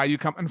 Like, why are you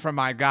coming from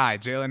my guy,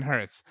 Jalen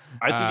Hurts?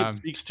 I think it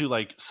speaks to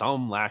like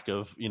some lack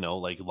of,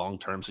 like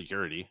long-term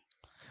security.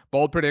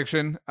 Bold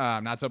prediction,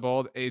 not so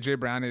bold. AJ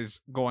Brown is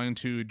going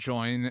to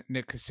join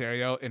Nick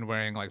Caserio in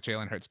wearing like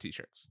Jalen Hurts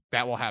t-shirts.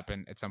 That will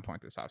happen at some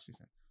point this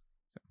offseason.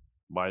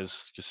 Why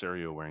is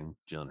Caserio wearing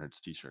Jalen Hurts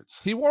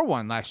t-shirts? He wore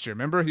one last year.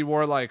 Remember, he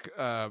wore like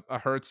a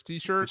Hurts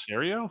t-shirt.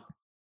 Caserio,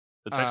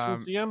 the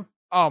Texans GM.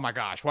 Oh my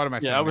gosh, what am I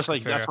saying? Yeah, I was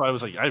like, that's why I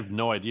was like, I have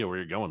no idea where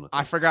you're going with this.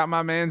 I forgot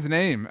my man's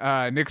name.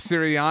 Nick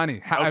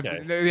Sirianni. Okay.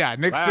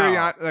 Nick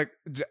Sirianni. Like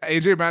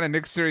AJ Brown and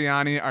Nick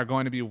Sirianni are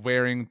going to be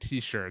wearing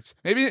t-shirts.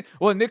 Maybe.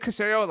 Well, Nick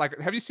Caserio, like,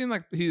 have you seen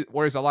like he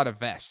wears a lot of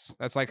vests?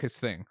 That's like his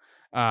thing.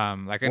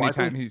 Like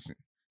anytime he's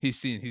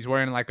seen, he's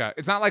wearing like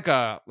it's not like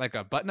a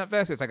button-up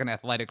vest. It's like an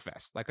athletic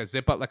vest, like a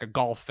zip-up, like a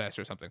golf vest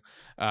or something.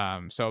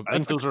 So I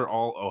think those are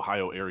all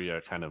Ohio area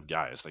kind of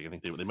guys. Like I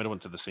think they might have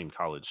went to the same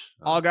college.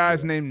 All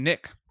guys named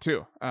Nick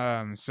too.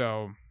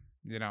 So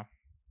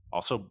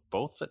also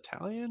both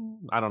Italian.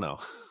 I don't know.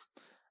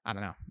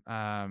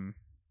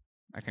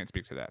 I can't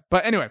speak to that.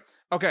 But anyway,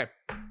 okay,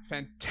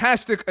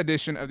 fantastic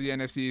edition of the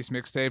NFC East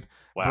Mixtape.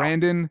 Wow.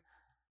 Brandon, do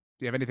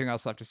you have anything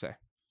else left to say?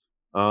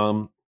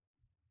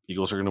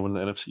 Eagles are going to win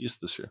the NFC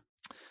East this year.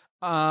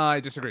 I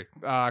disagree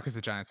because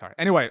the Giants are.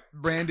 Anyway,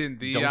 Brandon,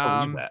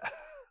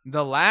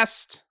 the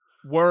last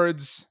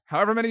words,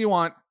 however many you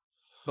want,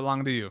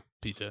 belong to you.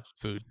 Pizza,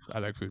 food. I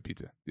like food,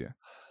 pizza. Yeah.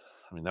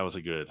 I mean, that was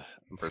a good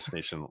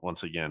impersonation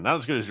once again. Not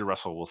as good as your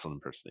Russell Wilson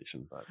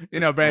impersonation, but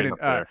Brandon,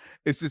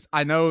 it's just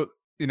I know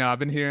I've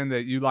been hearing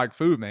that you like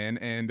food, man,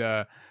 and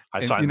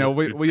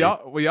we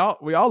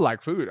all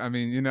like food. I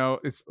mean,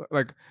 it's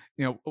like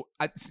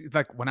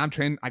like when I'm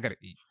training, I gotta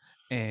eat.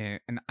 And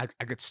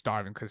I get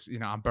starving because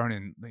I'm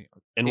burning.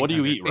 And what do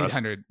you eat, Russ?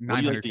 800,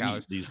 900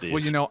 calories these days?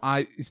 Well,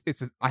 I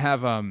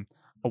have a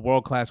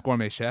world class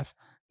gourmet chef,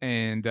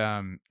 and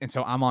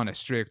so I'm on a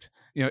strict.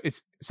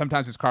 It's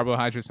sometimes it's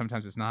carbohydrates,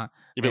 sometimes it's not.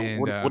 Yeah,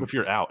 but what if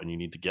you're out and you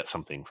need to get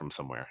something from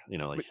somewhere?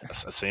 Like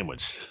a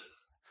sandwich.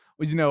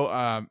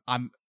 Well,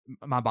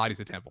 my body's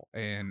a temple,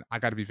 and I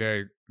got to be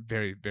very,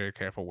 very, very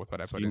careful with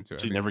what I put into it.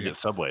 So you never get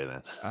Subway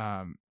then.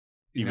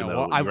 Even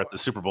though you were at the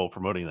Super Bowl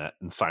promoting that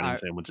and signing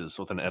sandwiches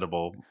with an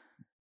edible.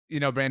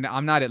 Brandon,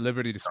 I'm not at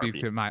liberty to speak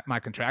to my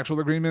contractual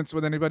agreements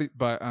with anybody,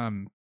 but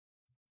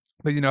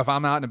if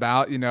I'm out and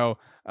about,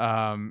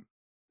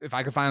 if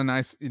I could find a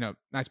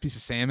nice piece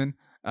of salmon,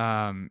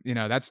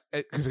 that's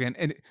because again,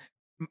 and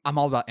I'm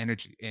all about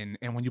energy. And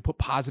when you put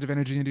positive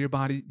energy into your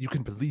body, you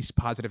can release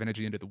positive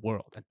energy into the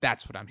world. And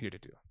that's what I'm here to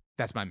do.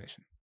 That's my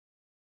mission.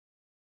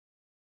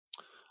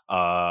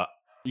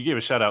 You gave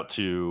a shout out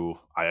to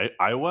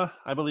Iowa,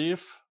 I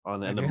believe, on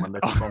the end of Monday,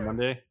 Football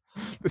Monday.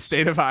 The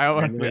state of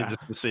Iowa.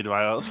 Just the state of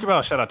Iowa. Let's give out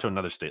a shout out to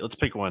another state. Let's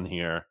pick one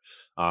here.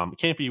 It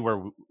can't be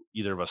where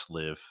either of us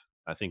live.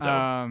 I think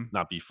that would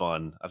not be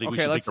fun. I think we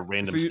should pick a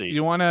random state.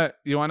 You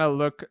wanna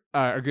look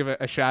or give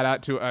a shout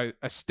out to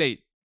a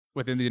state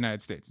within the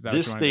United States.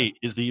 This state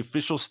is the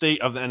official state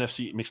of the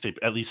NFC Mixtape,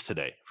 at least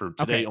today. For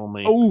today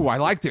only. Oh, I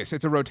like this.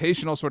 It's a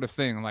rotational sort of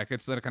thing. Like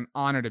it's like an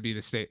honor to be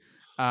the state.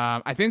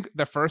 I think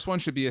the first one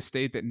should be a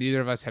state that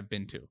neither of us have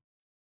been to.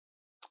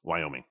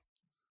 Wyoming.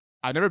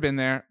 I've never been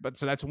there, but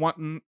so that's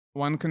one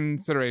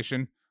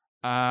consideration.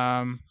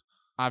 I've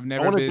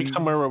never. I want to pick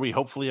somewhere where we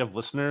hopefully have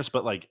listeners,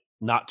 but like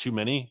not too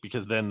many,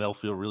 because then they'll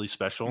feel really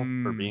special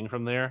for being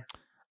from there.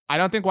 I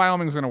don't think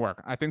Wyoming's going to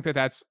work. I think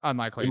that's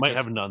unlikely. We might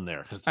have none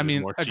there. I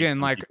mean,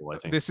 again, like people,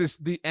 this is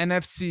the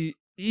NFC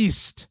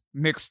East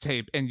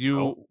Mixtape, and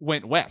you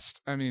went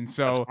west. I mean,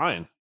 so that's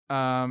fine.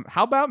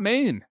 How about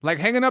Maine? Like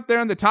hanging up there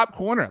in the top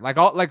corner. Like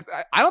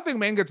I don't think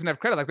Maine gets enough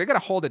credit. Like they got to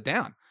hold it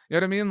down. You know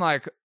what I mean?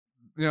 Like,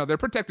 they're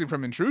protecting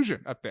from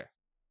intrusion up there.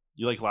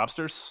 You like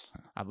lobsters?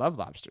 I love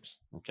lobsters.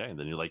 Okay,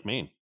 then you like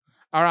Maine.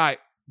 All right,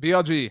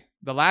 BLG.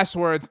 The last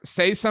words.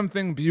 Say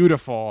something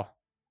beautiful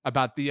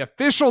about the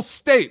official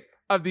state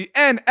of the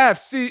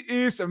NFC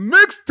East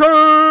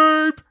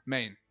Mixtape,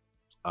 Maine.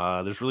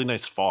 There's really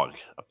nice fog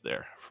up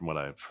there, from what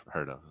I've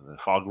heard of. The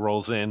fog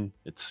rolls in.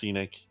 It's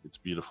scenic. It's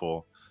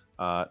beautiful.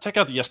 Check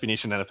out the SB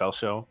Nation NFL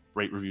show.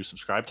 Rate, review,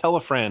 subscribe. Tell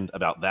a friend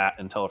about that,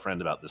 and tell a friend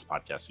about this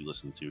podcast you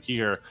listen to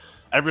here.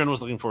 Everyone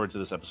was looking forward to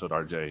this episode,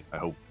 RJ. I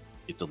hope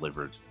it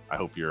delivered. I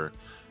hope you're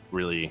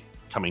really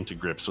coming to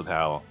grips with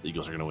how the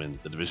Eagles are going to win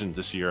the division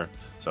this year.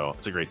 So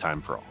it's a great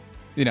time for all.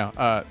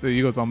 The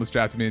Eagles almost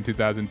drafted me in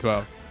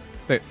 2012.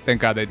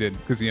 Thank God they did,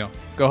 because,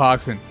 go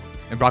Hawks and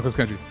Broncos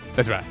country.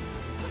 That's right.